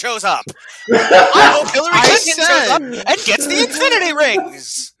Clinton shows up. I hope Hillary Clinton shows up and gets the Infinity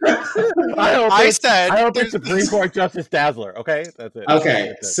Rings. I hope it's Supreme Court Justice Dazzler. Okay, that's it.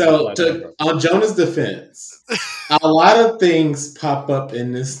 Okay, so on Jonah's defense, a lot of things pop up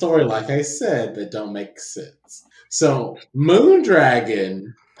in this story, like I said, that don't make sense. So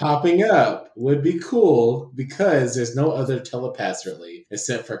Moondragon popping up would be cool because there's no other telepaths really,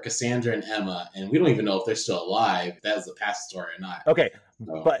 except for Cassandra and Emma, and we don't even know if they're still alive. If that's the past story or not. Okay,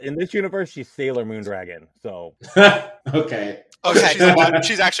 but in this universe, she's Sailor Moondragon. So okay.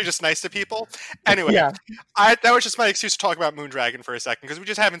 She's actually just nice to people. Anyway, yeah. That was just my excuse to talk about Moondragon for a second because we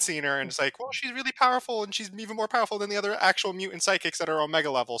just haven't seen her, and it's like, well, she's really powerful, and she's even more powerful than the other actual mutant psychics that are Omega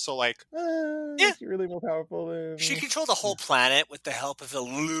level. So, like, is she really more powerful than... She controlled a whole planet with the help of a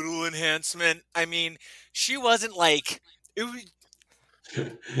little enhancement. I mean, she wasn't like it was.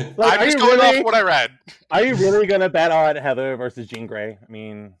 Like, I'm just going off what I read. Are you really gonna bet on Heather versus Jean Grey? I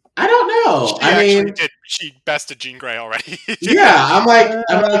mean, I don't know. She bested Jean Grey already. Yeah, I'm like,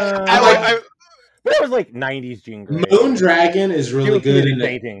 but it was like 90s Jean Grey. Moondragon is really good in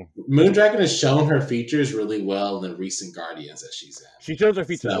dating. Moondragon has shown her features really well in the recent Guardians that she's in. She shows her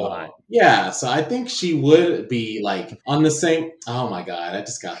features a lot. Yeah, so I think she would be like on the same. Oh my god, I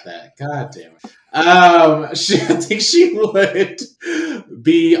just got that. God damn it. I think she would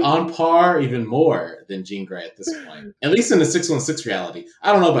be on par even more than Jean Grey at this point. At least in the 616 reality.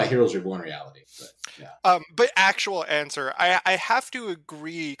 I don't know about Heroes Reborn reality, but yeah. But actual answer, I have to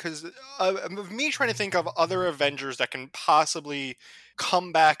agree because of me trying to think of other Avengers that can possibly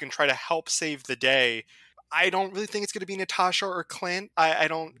come back and try to help save the day. I don't really think it's going to be Natasha or Clint. I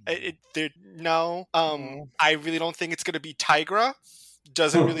don't. No. I really don't think it's going to be Tigra.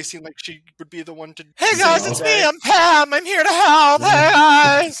 Doesn't really seem like she would be the one to. Hey guys, it's me. I'm Pam. I'm here to help. Hey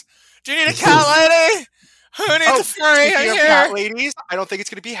guys, do you need a cat lady? Who needs a furry? I'm here. Cat ladies, I don't think it's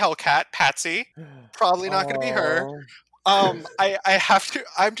going to be Hellcat. Patsy, probably not going to be her. I have to.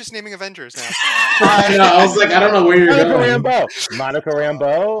 I'm just naming Avengers now. I was like, I don't know where you're going. Monica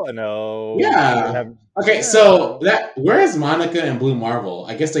Rambeau. No. Yeah. Okay, so where is Monica and Blue Marvel?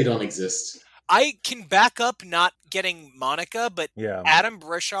 I guess they don't exist. I can back up not getting Monica, but yeah. Adam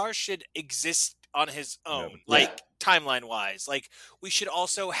Brashar should exist on his own, timeline-wise. Like, we should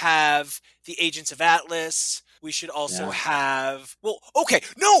also have the Agents of Atlas. We should also have... Well, okay,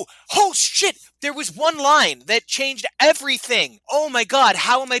 no! Oh, shit! There was one line that changed everything! Oh my god,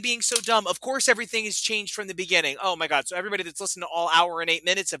 how am I being so dumb? Of course everything has changed from the beginning. Oh my god, so everybody that's listened to all hour and 8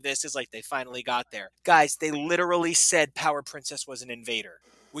 minutes of this is like, they finally got there. Guys, they literally said Power Princess was an invader.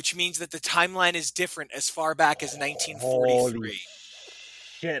 Which means that the timeline is different as far back as 1943. Holy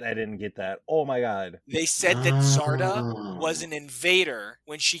shit, I didn't get that. Oh my god. They said that Zarda was an invader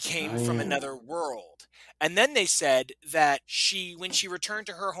when she came from another world. And then they said that when she returned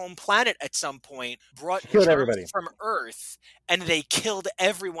to her home planet at some point, brought germs from Earth, and they killed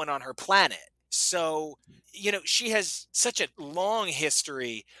everyone on her planet. So, she has such a long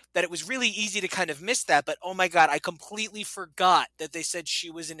history that it was really easy to kind of miss that. But, oh my god, I completely forgot that they said she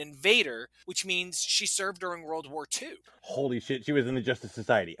was an invader, which means she served during World War II. Holy shit, she was in the Justice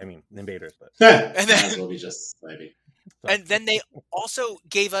Society. I mean, invaders. But. And then will be Justice Society. And then they also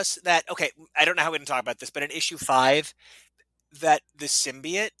gave us that, okay, I don't know how we can talk about this, but in issue 5, that the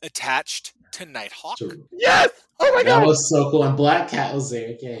symbiote attached to Nighthawk. Yes! Oh my god! That was so cool. And Black Cat was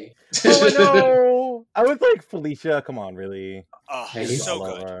there, okay. Oh no! I was like, Felicia, come on, really? Oh, he's so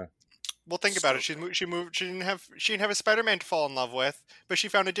good. Well, think about it. She moved. She didn't have a Spider-Man to fall in love with, but she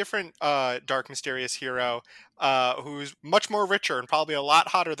found a different dark, mysterious hero who's much more richer and probably a lot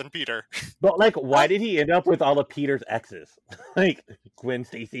hotter than Peter. But like, why did he end up with all of Peter's exes? Like Gwen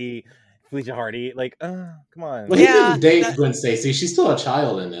Stacy, Felicia Hardy. Like, come on. Well, he didn't date Gwen Stacy. She's still a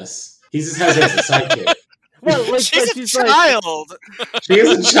child in this. He just has her as a sidekick. Well, like, she's a child. She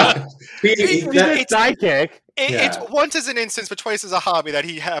is a child. He's a sidekick. It's once as an instance, but twice as a hobby that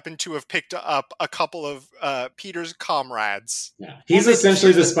he happened to have picked up a couple of Peter's comrades. Yeah. He's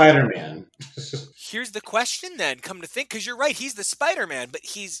essentially the Spider-Man. here's the question then, come to think, because you're right, he's the Spider-Man, but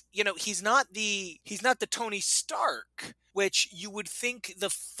he's not the Tony Stark, which you would think the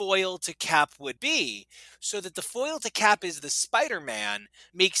foil to Cap would be. So that the foil to Cap is the Spider-Man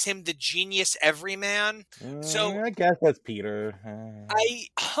makes him the genius everyman. So I guess that's Peter.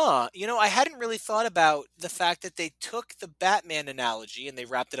 I hadn't really thought about the fact that they took the Batman analogy and they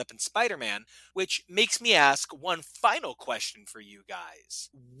wrapped it up in Spider-Man, which makes me ask one final question for you guys.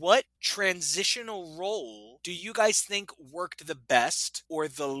 What transitional role do you guys think worked the best or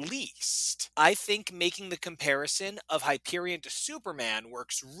the least? I think making the comparison of Hyperion to Superman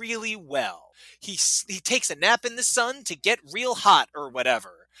works really well. He takes a nap in the sun to get real hot or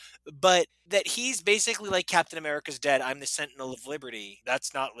whatever. But that he's basically like Captain America's dead, I'm the Sentinel of Liberty.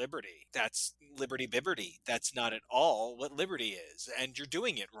 That's not liberty. That's liberty bibberty. That's not at all what liberty is. And you're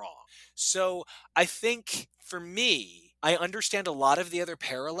doing it wrong. So I think for me, I understand a lot of the other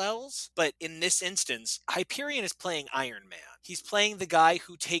parallels, but in this instance, Hyperion is playing Iron Man. He's playing the guy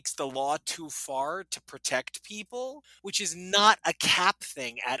who takes the law too far to protect people, which is not a Cap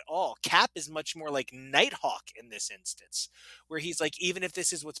thing at all. Cap is much more like Nighthawk in this instance, where he's like, even if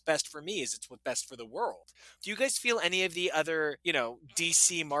this is what's best for me, it's what's best for the world. Do you guys feel any of the other,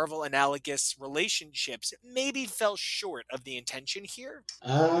 DC Marvel analogous relationships maybe fell short of the intention here?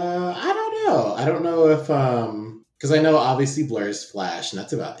 I don't know. I don't know if because I know obviously Blur's Flash, and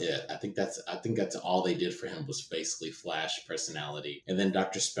that's about it. I think that's all they did for him was basically Flash personality, and then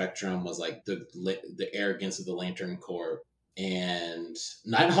Dr. Spectrum was like the arrogance of the Lantern Corps. And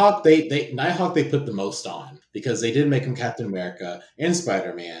Nighthawk, they put the most on because they did make him Captain America and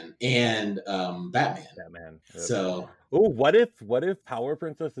Spider-Man and Batman. So, what if Power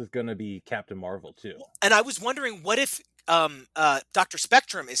Princess is gonna be Captain Marvel too? And I was wondering, what if Dr.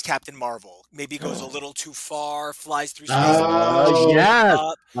 Spectrum is Captain Marvel? Maybe goes a little too far, flies through space. Yes.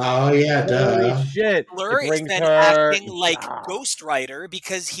 Oh yeah, duh. Holy shit. Blur is then acting like Ghost Rider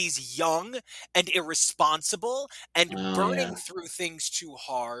because he's young and irresponsible and burning through things too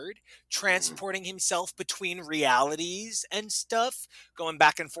hard, transporting himself between realities and stuff, going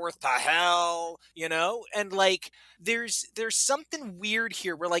back and forth to hell, and like there's something weird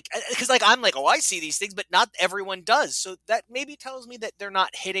here where because I'm like, oh, I see these things, but not everyone does. So that maybe tells me that they're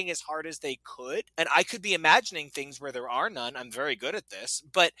not hitting as hard as they could. And I could be imagining things where there are none. I'm very good at this,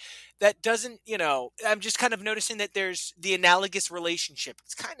 but that doesn't, I'm just kind of noticing that there's the analogous relationship.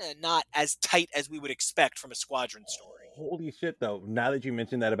 It's kind of not as tight as we would expect from a Squadron story. Holy shit, though. Now that you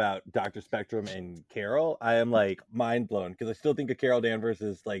mentioned that about Dr. Spectrum and Carol, I am like mind blown because I still think of Carol Danvers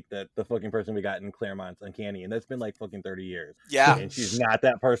as like the fucking person we got in Claremont's Uncanny, and that's been like fucking 30 years. Yeah. And she's not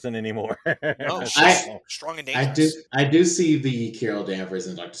that person anymore. No, she's strong and dangerous. I do see the Carol Danvers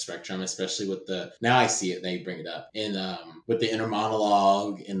in Dr. Spectrum, especially with now I see it, now you bring it up. And with the inner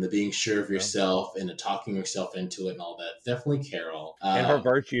monologue and the being sure of yourself and the talking yourself into it and all that. Definitely Carol. And her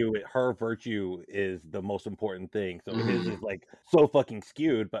virtue is the most important thing. So his is like so fucking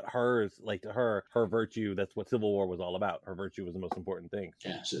skewed, but hers, like to her virtue, that's what Civil War was all about. Her virtue was the most important thing.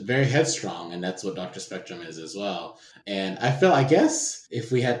 Yeah, she's very headstrong, and that's what Dr. Spectrum is as well. And I guess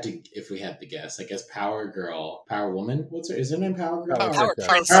if we had to guess, I guess Power Woman, is her name Power Girl? Power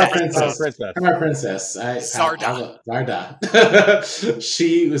Princess. Zarda.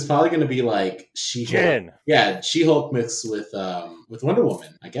 She was probably going to be like Jen. Yeah, She-Hulk mixed with Wonder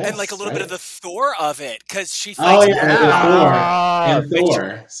Woman, I guess. And like a little bit of the Thor of it, because she fights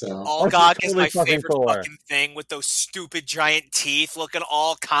Thor. So Allgog is my favorite fucking thing with those stupid giant teeth, looking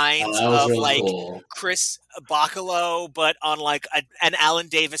all kinds of really cool. Chris Bacalo, but on like an Alan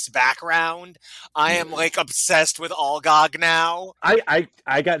Davis background. I am like obsessed with Allgog now. I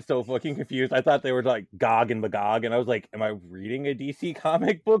got so fucking confused. I thought they were like Gog and Magog, and I was like, am I reading a DC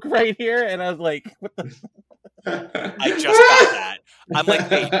comic book right here? And I was like, what the I just got that. I'm like,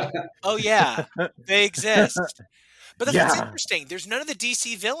 wait, oh yeah, they exist. But that's what's interesting. There's none of the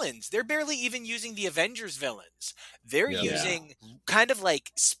DC villains. They're barely even using the Avengers villains. They're using kind of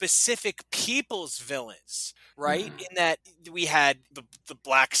like specific people's villains, right? In that we had the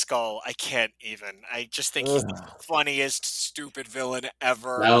Black Skull. I just think he's the funniest stupid villain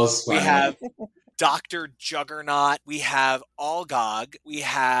ever. That was funny. We have Dr. Juggernaut. We have Allgog. We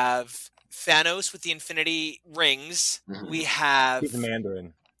have Thanos with the Infinity Rings. We have... He's a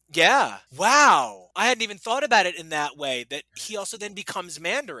Mandarin. Yeah. Wow. I hadn't even thought about it in that way, that he also then becomes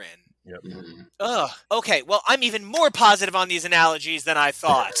Mandarin. Yep. Ugh. Okay, well, I'm even more positive on these analogies than I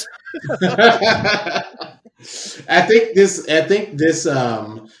thought. I think this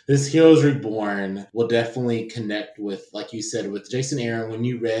Heroes Reborn will definitely connect with, like you said, with Jason Aaron. When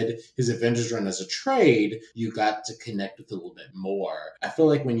you read his Avengers run as a trade, you got to connect with it a little bit more. I feel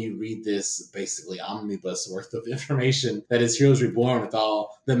like when you read this basically omnibus worth of information that is Heroes Reborn with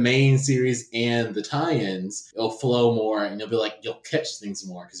all the main series and the tie-ins, it'll flow more, and you'll catch things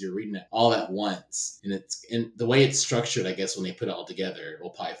more because you're reading it all at once. And the way it's structured, I guess when they put it all together, it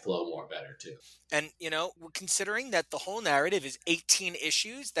will probably flow more better too. And, considering that the whole narrative is 18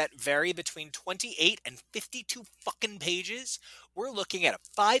 issues that vary between 28 and 52 fucking pages, we're looking at a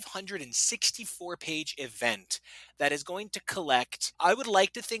 564-page event that is going to collect, I would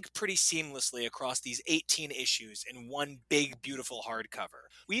like to think, pretty seamlessly across these 18 issues in one big, beautiful hardcover.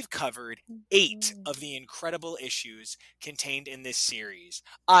 We've covered 8 of the incredible issues contained in this series.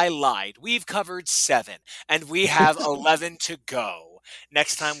 I lied. We've covered 7, and we have 11 to go.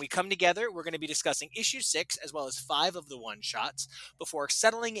 Next time we come together, we're going to be discussing issue 6 as well as 5 of the one-shots before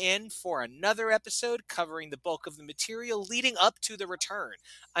settling in for another episode covering the bulk of the material leading up to the return.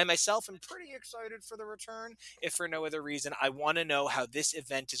 I myself am pretty excited for the return. If for no other reason, I want to know how this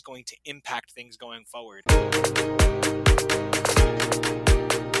event is going to impact things going forward.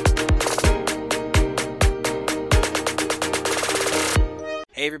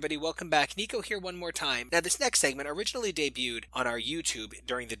 Hey everybody, welcome back. Nico here one more time. Now this next segment originally debuted on our YouTube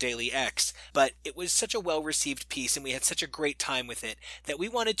during the Daily X, but it was such a well-received piece and we had such a great time with it that we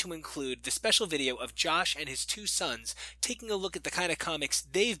wanted to include the special video of Josh and his 2 sons taking a look at the kind of comics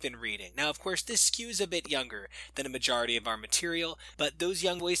they've been reading. Now of course this skews a bit younger than a majority of our material, but those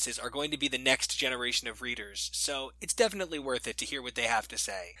young voices are going to be the next generation of readers, so it's definitely worth it to hear what they have to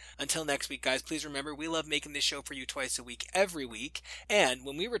say. Until next week guys, please remember we love making this show for you twice a week, every week, and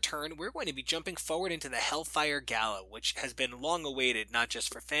when we return, we're going to be jumping forward into the Hellfire Gala, which has been long awaited not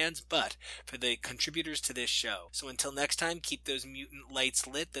just for fans, but for the contributors to this show. So until next time, keep those mutant lights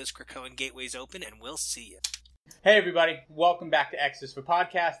lit, those Krakoan gateways open, and we'll see you. Hey everybody, welcome back to X's for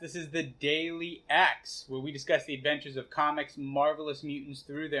Podcast. This is the Daily X, where we discuss the adventures of comics' marvelous mutants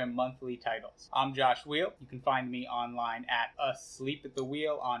through their monthly titles. I'm Josh Wheel. You can find me online at Asleep at the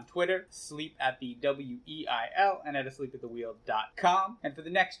Wheel on Twitter, Sleep at the WEIL, and at asleepatthewheel.com. And for the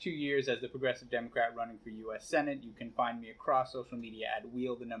next 2 years as the Progressive Democrat running for U.S. Senate, you can find me across social media at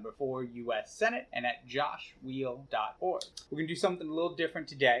Wheel4 U.S. Senate and at joshwheel.org. We're going to do something a little different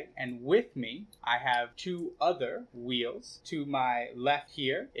today, and with me, I have 2 other Wheels. To my left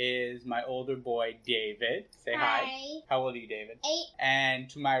here is my older boy, David. Say hi. How old are you, David? 8. And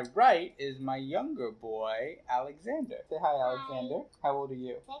to my right is my younger boy, Alexander. Say hi, Alexander. How old are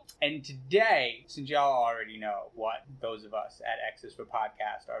you? 6. And today, since y'all already know what those of us at X's for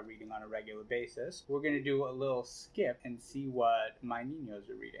Podcast are reading on a regular basis, we're going to do a little skip and see what my niños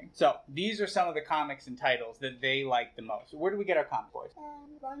are reading. So, these are some of the comics and titles that they like the most. Where do we get our comic boys?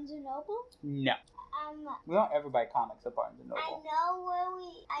 Barnes & Noble? No. We don't ever buy comics at Barnes & Noble. I know where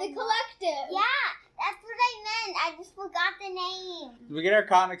we... The Collective. Yeah, that's what I meant. I just forgot the name. We get our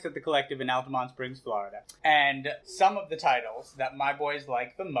comics at the Collective in Altamont Springs, Florida. And some of the titles that my boys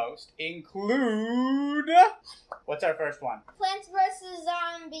like the most include... What's our first one? Plants vs.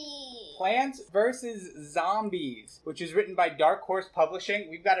 Zombies. Plants vs. Zombies, which is written by Dark Horse Publishing.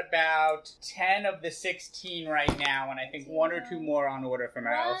 We've got about 10 of the 16 right now, and I think 1 or 2 more on order from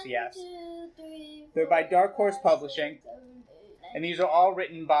our LCS. 1, 2, 3, They're by Dark Horse Publishing. 7, 8, 9. And these are all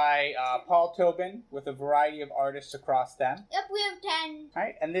written by Paul Tobin with a variety of artists across them. Yep, we have 10. All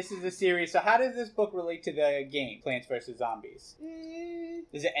right, and this is a series. So how does this book relate to the game, Plants vs. Zombies?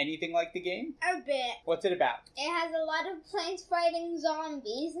 Is it anything like the game? A bit. What's it about? It has a lot of plants fighting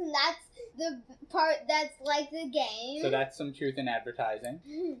zombies, and that's the part that's like the game. So that's some truth in advertising.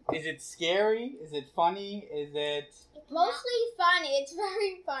 Is it scary? Is it funny? Is it Mostly funny. It's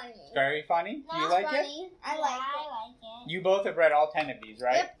very funny. very funny? Do you It's like it? funny. I like it. I like it. You both have read all 10 of these,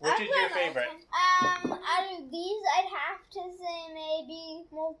 right? Yep, Which I've is your read all favorite? 10. Out of these, I'd have to say maybe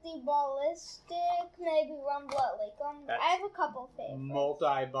Multi-Ballistic, maybe Rumble at Lake Gumbo. That's I have a couple favorites.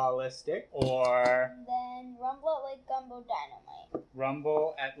 Multi-ballistic or And then Rumble at Lake Gumbo Dynamite.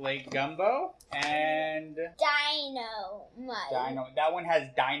 Rumble at Lake Gumbo and Dynamite. That one has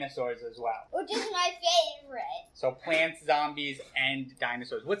dinosaurs as well. Which is my favorite. So plants, zombies, and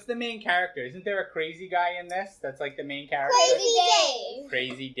dinosaurs. What's the main character? Isn't there a crazy guy in this that's like the main character? Crazy Dave.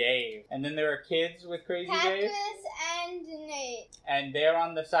 Crazy Dave. And then there are kids with Crazy Dave? Cactus and season 8. And they're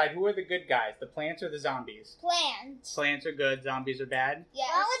on the side. Who are the good guys? The plants or the zombies? Plants. Plants are good. Zombies are bad. Yes.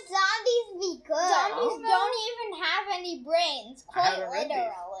 Why would zombies be good? Zombies don't even have any brains, I quite haven't read these.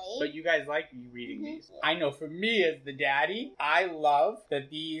 literally. But you guys like reading these. I know for me as the daddy, I love that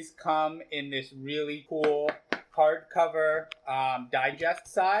these come in this really cool hardcover digest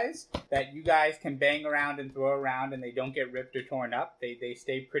size that you guys can bang around and throw around and they don't get ripped or torn up. They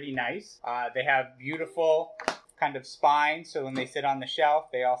stay pretty nice. They have beautiful kind of spines, so when they sit on the shelf,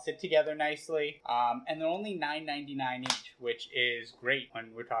 they all sit together nicely. And they're only $9.99 each, which is great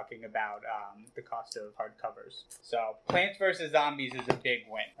when we're talking about the cost of hardcovers. So Plants vs. Zombies is a big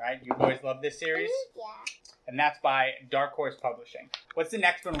win, right? You boys love this series? Yeah. And that's by Dark Horse Publishing. What's the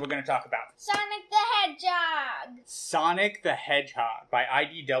next one we're going to talk about? Sonic the Hedgehog. Sonic the Hedgehog by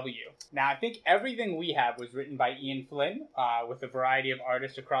IDW. Now, I think everything we have was written by Ian Flynn with a variety of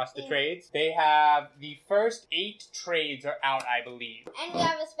artists across the trades. They have the first 8 trades are out, I believe. And we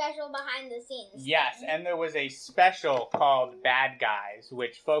have a special behind the scenes. Yes, and there was a special called Bad Guys,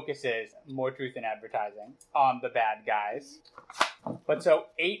 which focuses, more truth in advertising, on the bad guys. But so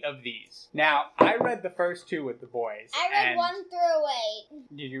 8 of these. Now, I read the first 2 with the boys. I read and 1 through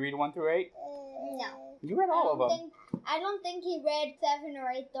 8. Did you read 1 through 8? No. You read all of them. I don't think he read 7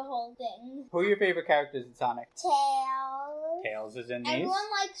 or 8 the whole thing. Who are your favorite characters in Sonic? Tails. Tails is in these. Everyone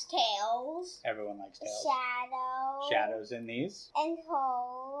likes Tails. Everyone likes Tails. Shadow. Shadow's in these. And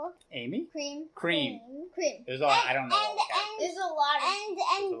Hole. Amy? Cream. Cream. There's a lot. I don't know all the characters. There's a lot of...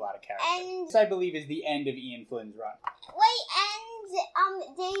 There's a lot of characters. This, I believe, is the end of Ian Flynn's run.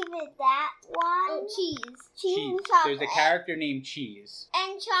 David, that one. Oh, cheese. Cheese and Cheese. chocolate. There's a character named Cheese.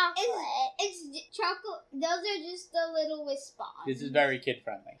 And chocolate. It's chocolate. Those are just the little response. This is very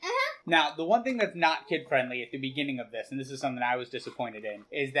kid-friendly. Now, the one thing that's not kid-friendly at the beginning of this, and this is something I was disappointed in,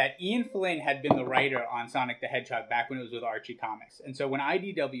 is that Ian Flynn had been the writer on Sonic the Hedgehog back when it was with Archie Comics. And so when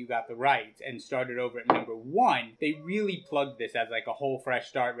IDW got the rights and started over at number 1, they really plugged this as like a whole fresh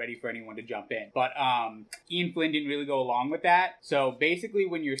start ready for anyone to jump in. But Ian Flynn didn't really go along with that. So basically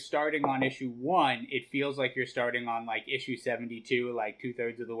when you're starting on issue 1, it feels like you're starting on like issue 72, like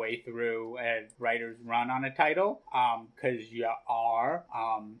 2/3 of the way through a writer's run on a title. Because you are.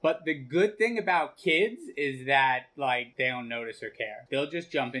 But the good thing about kids is that like they don't notice or care. They'll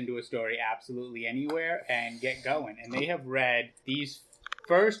just jump into a story absolutely anywhere and get going. And they have read these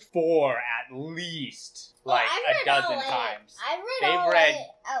first 4 at least like a dozen times. They've read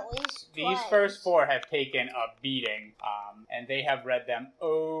at least these twice. first 4 have taken a beating, and they have read them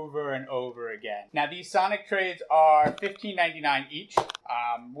over and over again. Now, these Sonic trades are $15.99 each,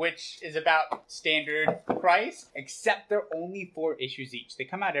 which is about standard price, except they're only 4 issues each. They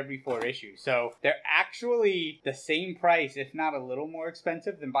come out every 4 issues, so they're actually the same price, if not a little more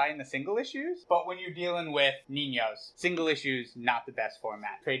expensive than buying the single issues. But when you're dealing with Niños, single issues, not the best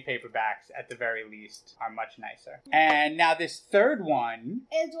format. Trade paperbacks, at the very least, are much nicer. And now this third one...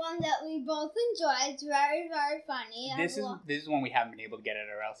 It's one that we both enjoy. It's very, very funny. This is one we haven't been able to get at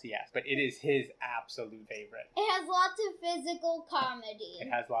our LCS, but it is his absolute favorite. It has lots of physical comedy. It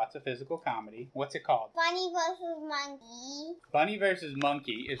has lots of physical comedy. What's it called? Bunny versus Monkey. Bunny vs.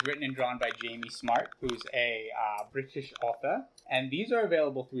 Monkey is written and drawn by Jamie Smart, who's a British author. And these are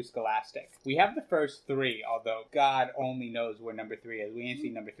available through Scholastic. We have the first 3, although God only knows where number 3 is. We ain't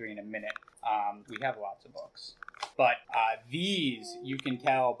seen number 3 in a minute. We have lots of books. But these, you can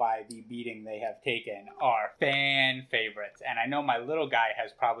tell by the beating they have taken, are fan favorites. And I know my little guy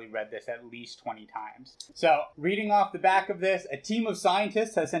has probably read this at least 20 times. So, reading off the back of this, a team of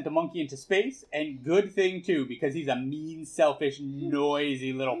scientists has sent a monkey into space. And good thing, too, because he's a mean, selfish,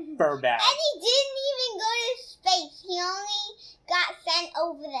 noisy little furbag. And he didn't even go to space. He only got sent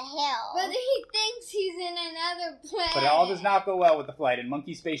over the hill. But he thinks he's in another planet. But it all does not go well with the flight, and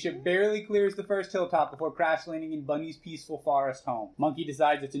Monkey's spaceship barely clears the first hilltop before crash landing in Bunny's peaceful forest home. Monkey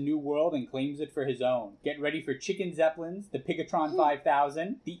decides it's a new world and claims it for his own. Get ready for chicken zeppelins, the Pigatron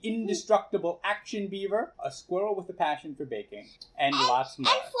 5000, the indestructible Action Beaver, a squirrel with a passion for baking, and lots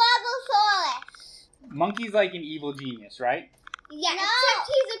more. And Flogosaurus. Monkey's like an evil genius, right? Yeah, No.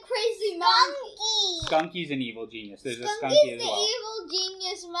 except he's a crazy monkey. Skunky. Skunky's an evil genius. There's a Skunky's Skunky as the well. evil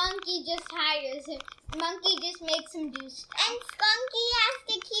genius. Monkey just hires him. Monkey just makes him do stuff. And Skunky has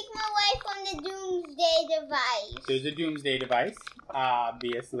to keep him away from the Doomsday device. There's a Doomsday device,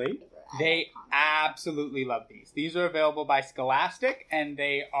 obviously. They absolutely love these. These are available by Scholastic, and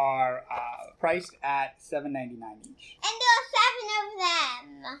they are priced at $7.99 each. And there are 7 of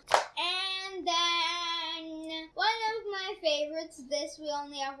them. And then one of my favorites. This we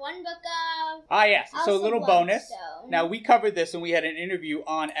only have 1 book of. Ah, yes. So a Also little bonus. Bloodstone. Now, we covered this, and we had an interview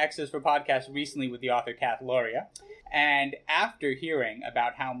on X's for Podcast recently with the author Kath Loria. And after hearing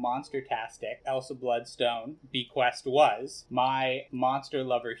about how monster-tastic Elsa Bloodstone Bequest was, my monster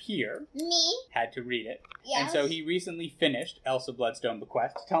lover here Me? had to read it. Yes. And so he recently finished Elsa Bloodstone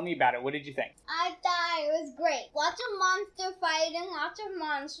Bequest. Tell me about it. What did you think? I thought it was great. Lots of monster fighting, lots of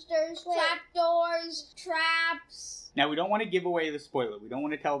monsters, trapdoors, traps. Now, we don't want to give away the spoiler. We don't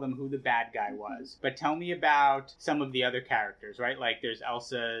want to tell them who the bad guy was. But tell me about some of the other characters, right? Like, there's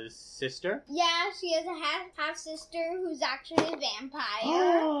Elsa's sister. Yeah, she has a half-sister who's actually a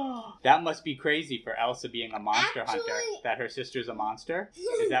vampire. That must be crazy for Elsa being a monster hunter, Actually- that her sister's a monster.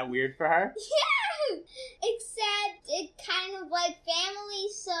 Is that weird for her? Yeah! Except it kind of like family,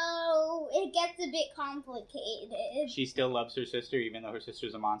 so it gets a bit complicated. She still loves her sister even though her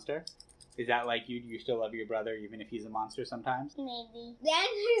sister's a monster? Is that like you? Do you still love your brother even if he's a monster sometimes? Maybe.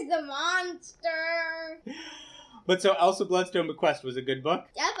 Then there's the monster. But so Elsa Bloodstone Bequest was a good book?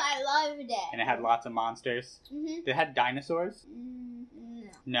 Yep, I loved it. And it had lots of monsters? Mm-hmm. It had dinosaurs?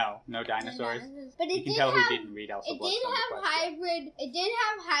 No. No dinosaurs? But You it can did tell have. who didn't read Elsa It did Bloodstone have Bequest. hybrid. It did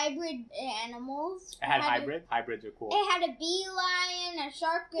have hybrid animals. It had hybrid? Hybrids are cool. It had a bee lion, a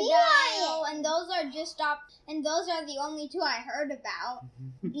sharkadile, lion! and those are and those are the only two I heard about.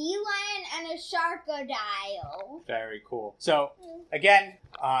 Bee lion and a sharkadile. Very cool. So, again,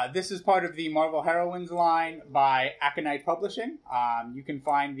 this is part of the Marvel Heroines line by Aconite Publishing. You can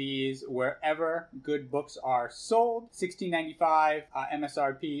find these wherever good books are sold. $16.95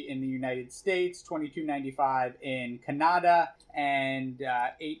 MSRP in the United States, $22.95 in Canada, and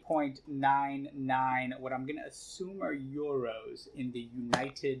 8.99, what I'm going to assume are euros in the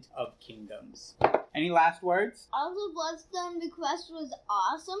United of Kingdoms. Any last words? Also, Bloodstone Bequest was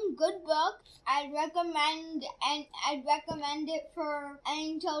awesome. Good book. I'd recommend it for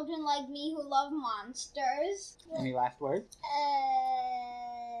any children like me who love monsters. Any last words?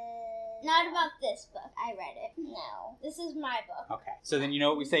 Not about this book. I read it. No. This is my book. Okay. So then you know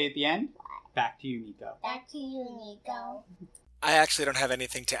what we say at the end? Back to you, Nico. Back to you, Nico. I actually don't have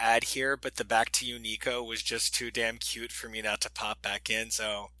anything to add here, but the back to you, Nico, was just too damn cute for me not to pop back in,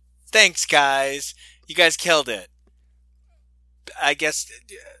 so thanks, guys. You guys killed it. I guess,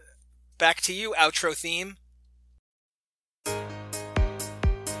 back to you, outro theme.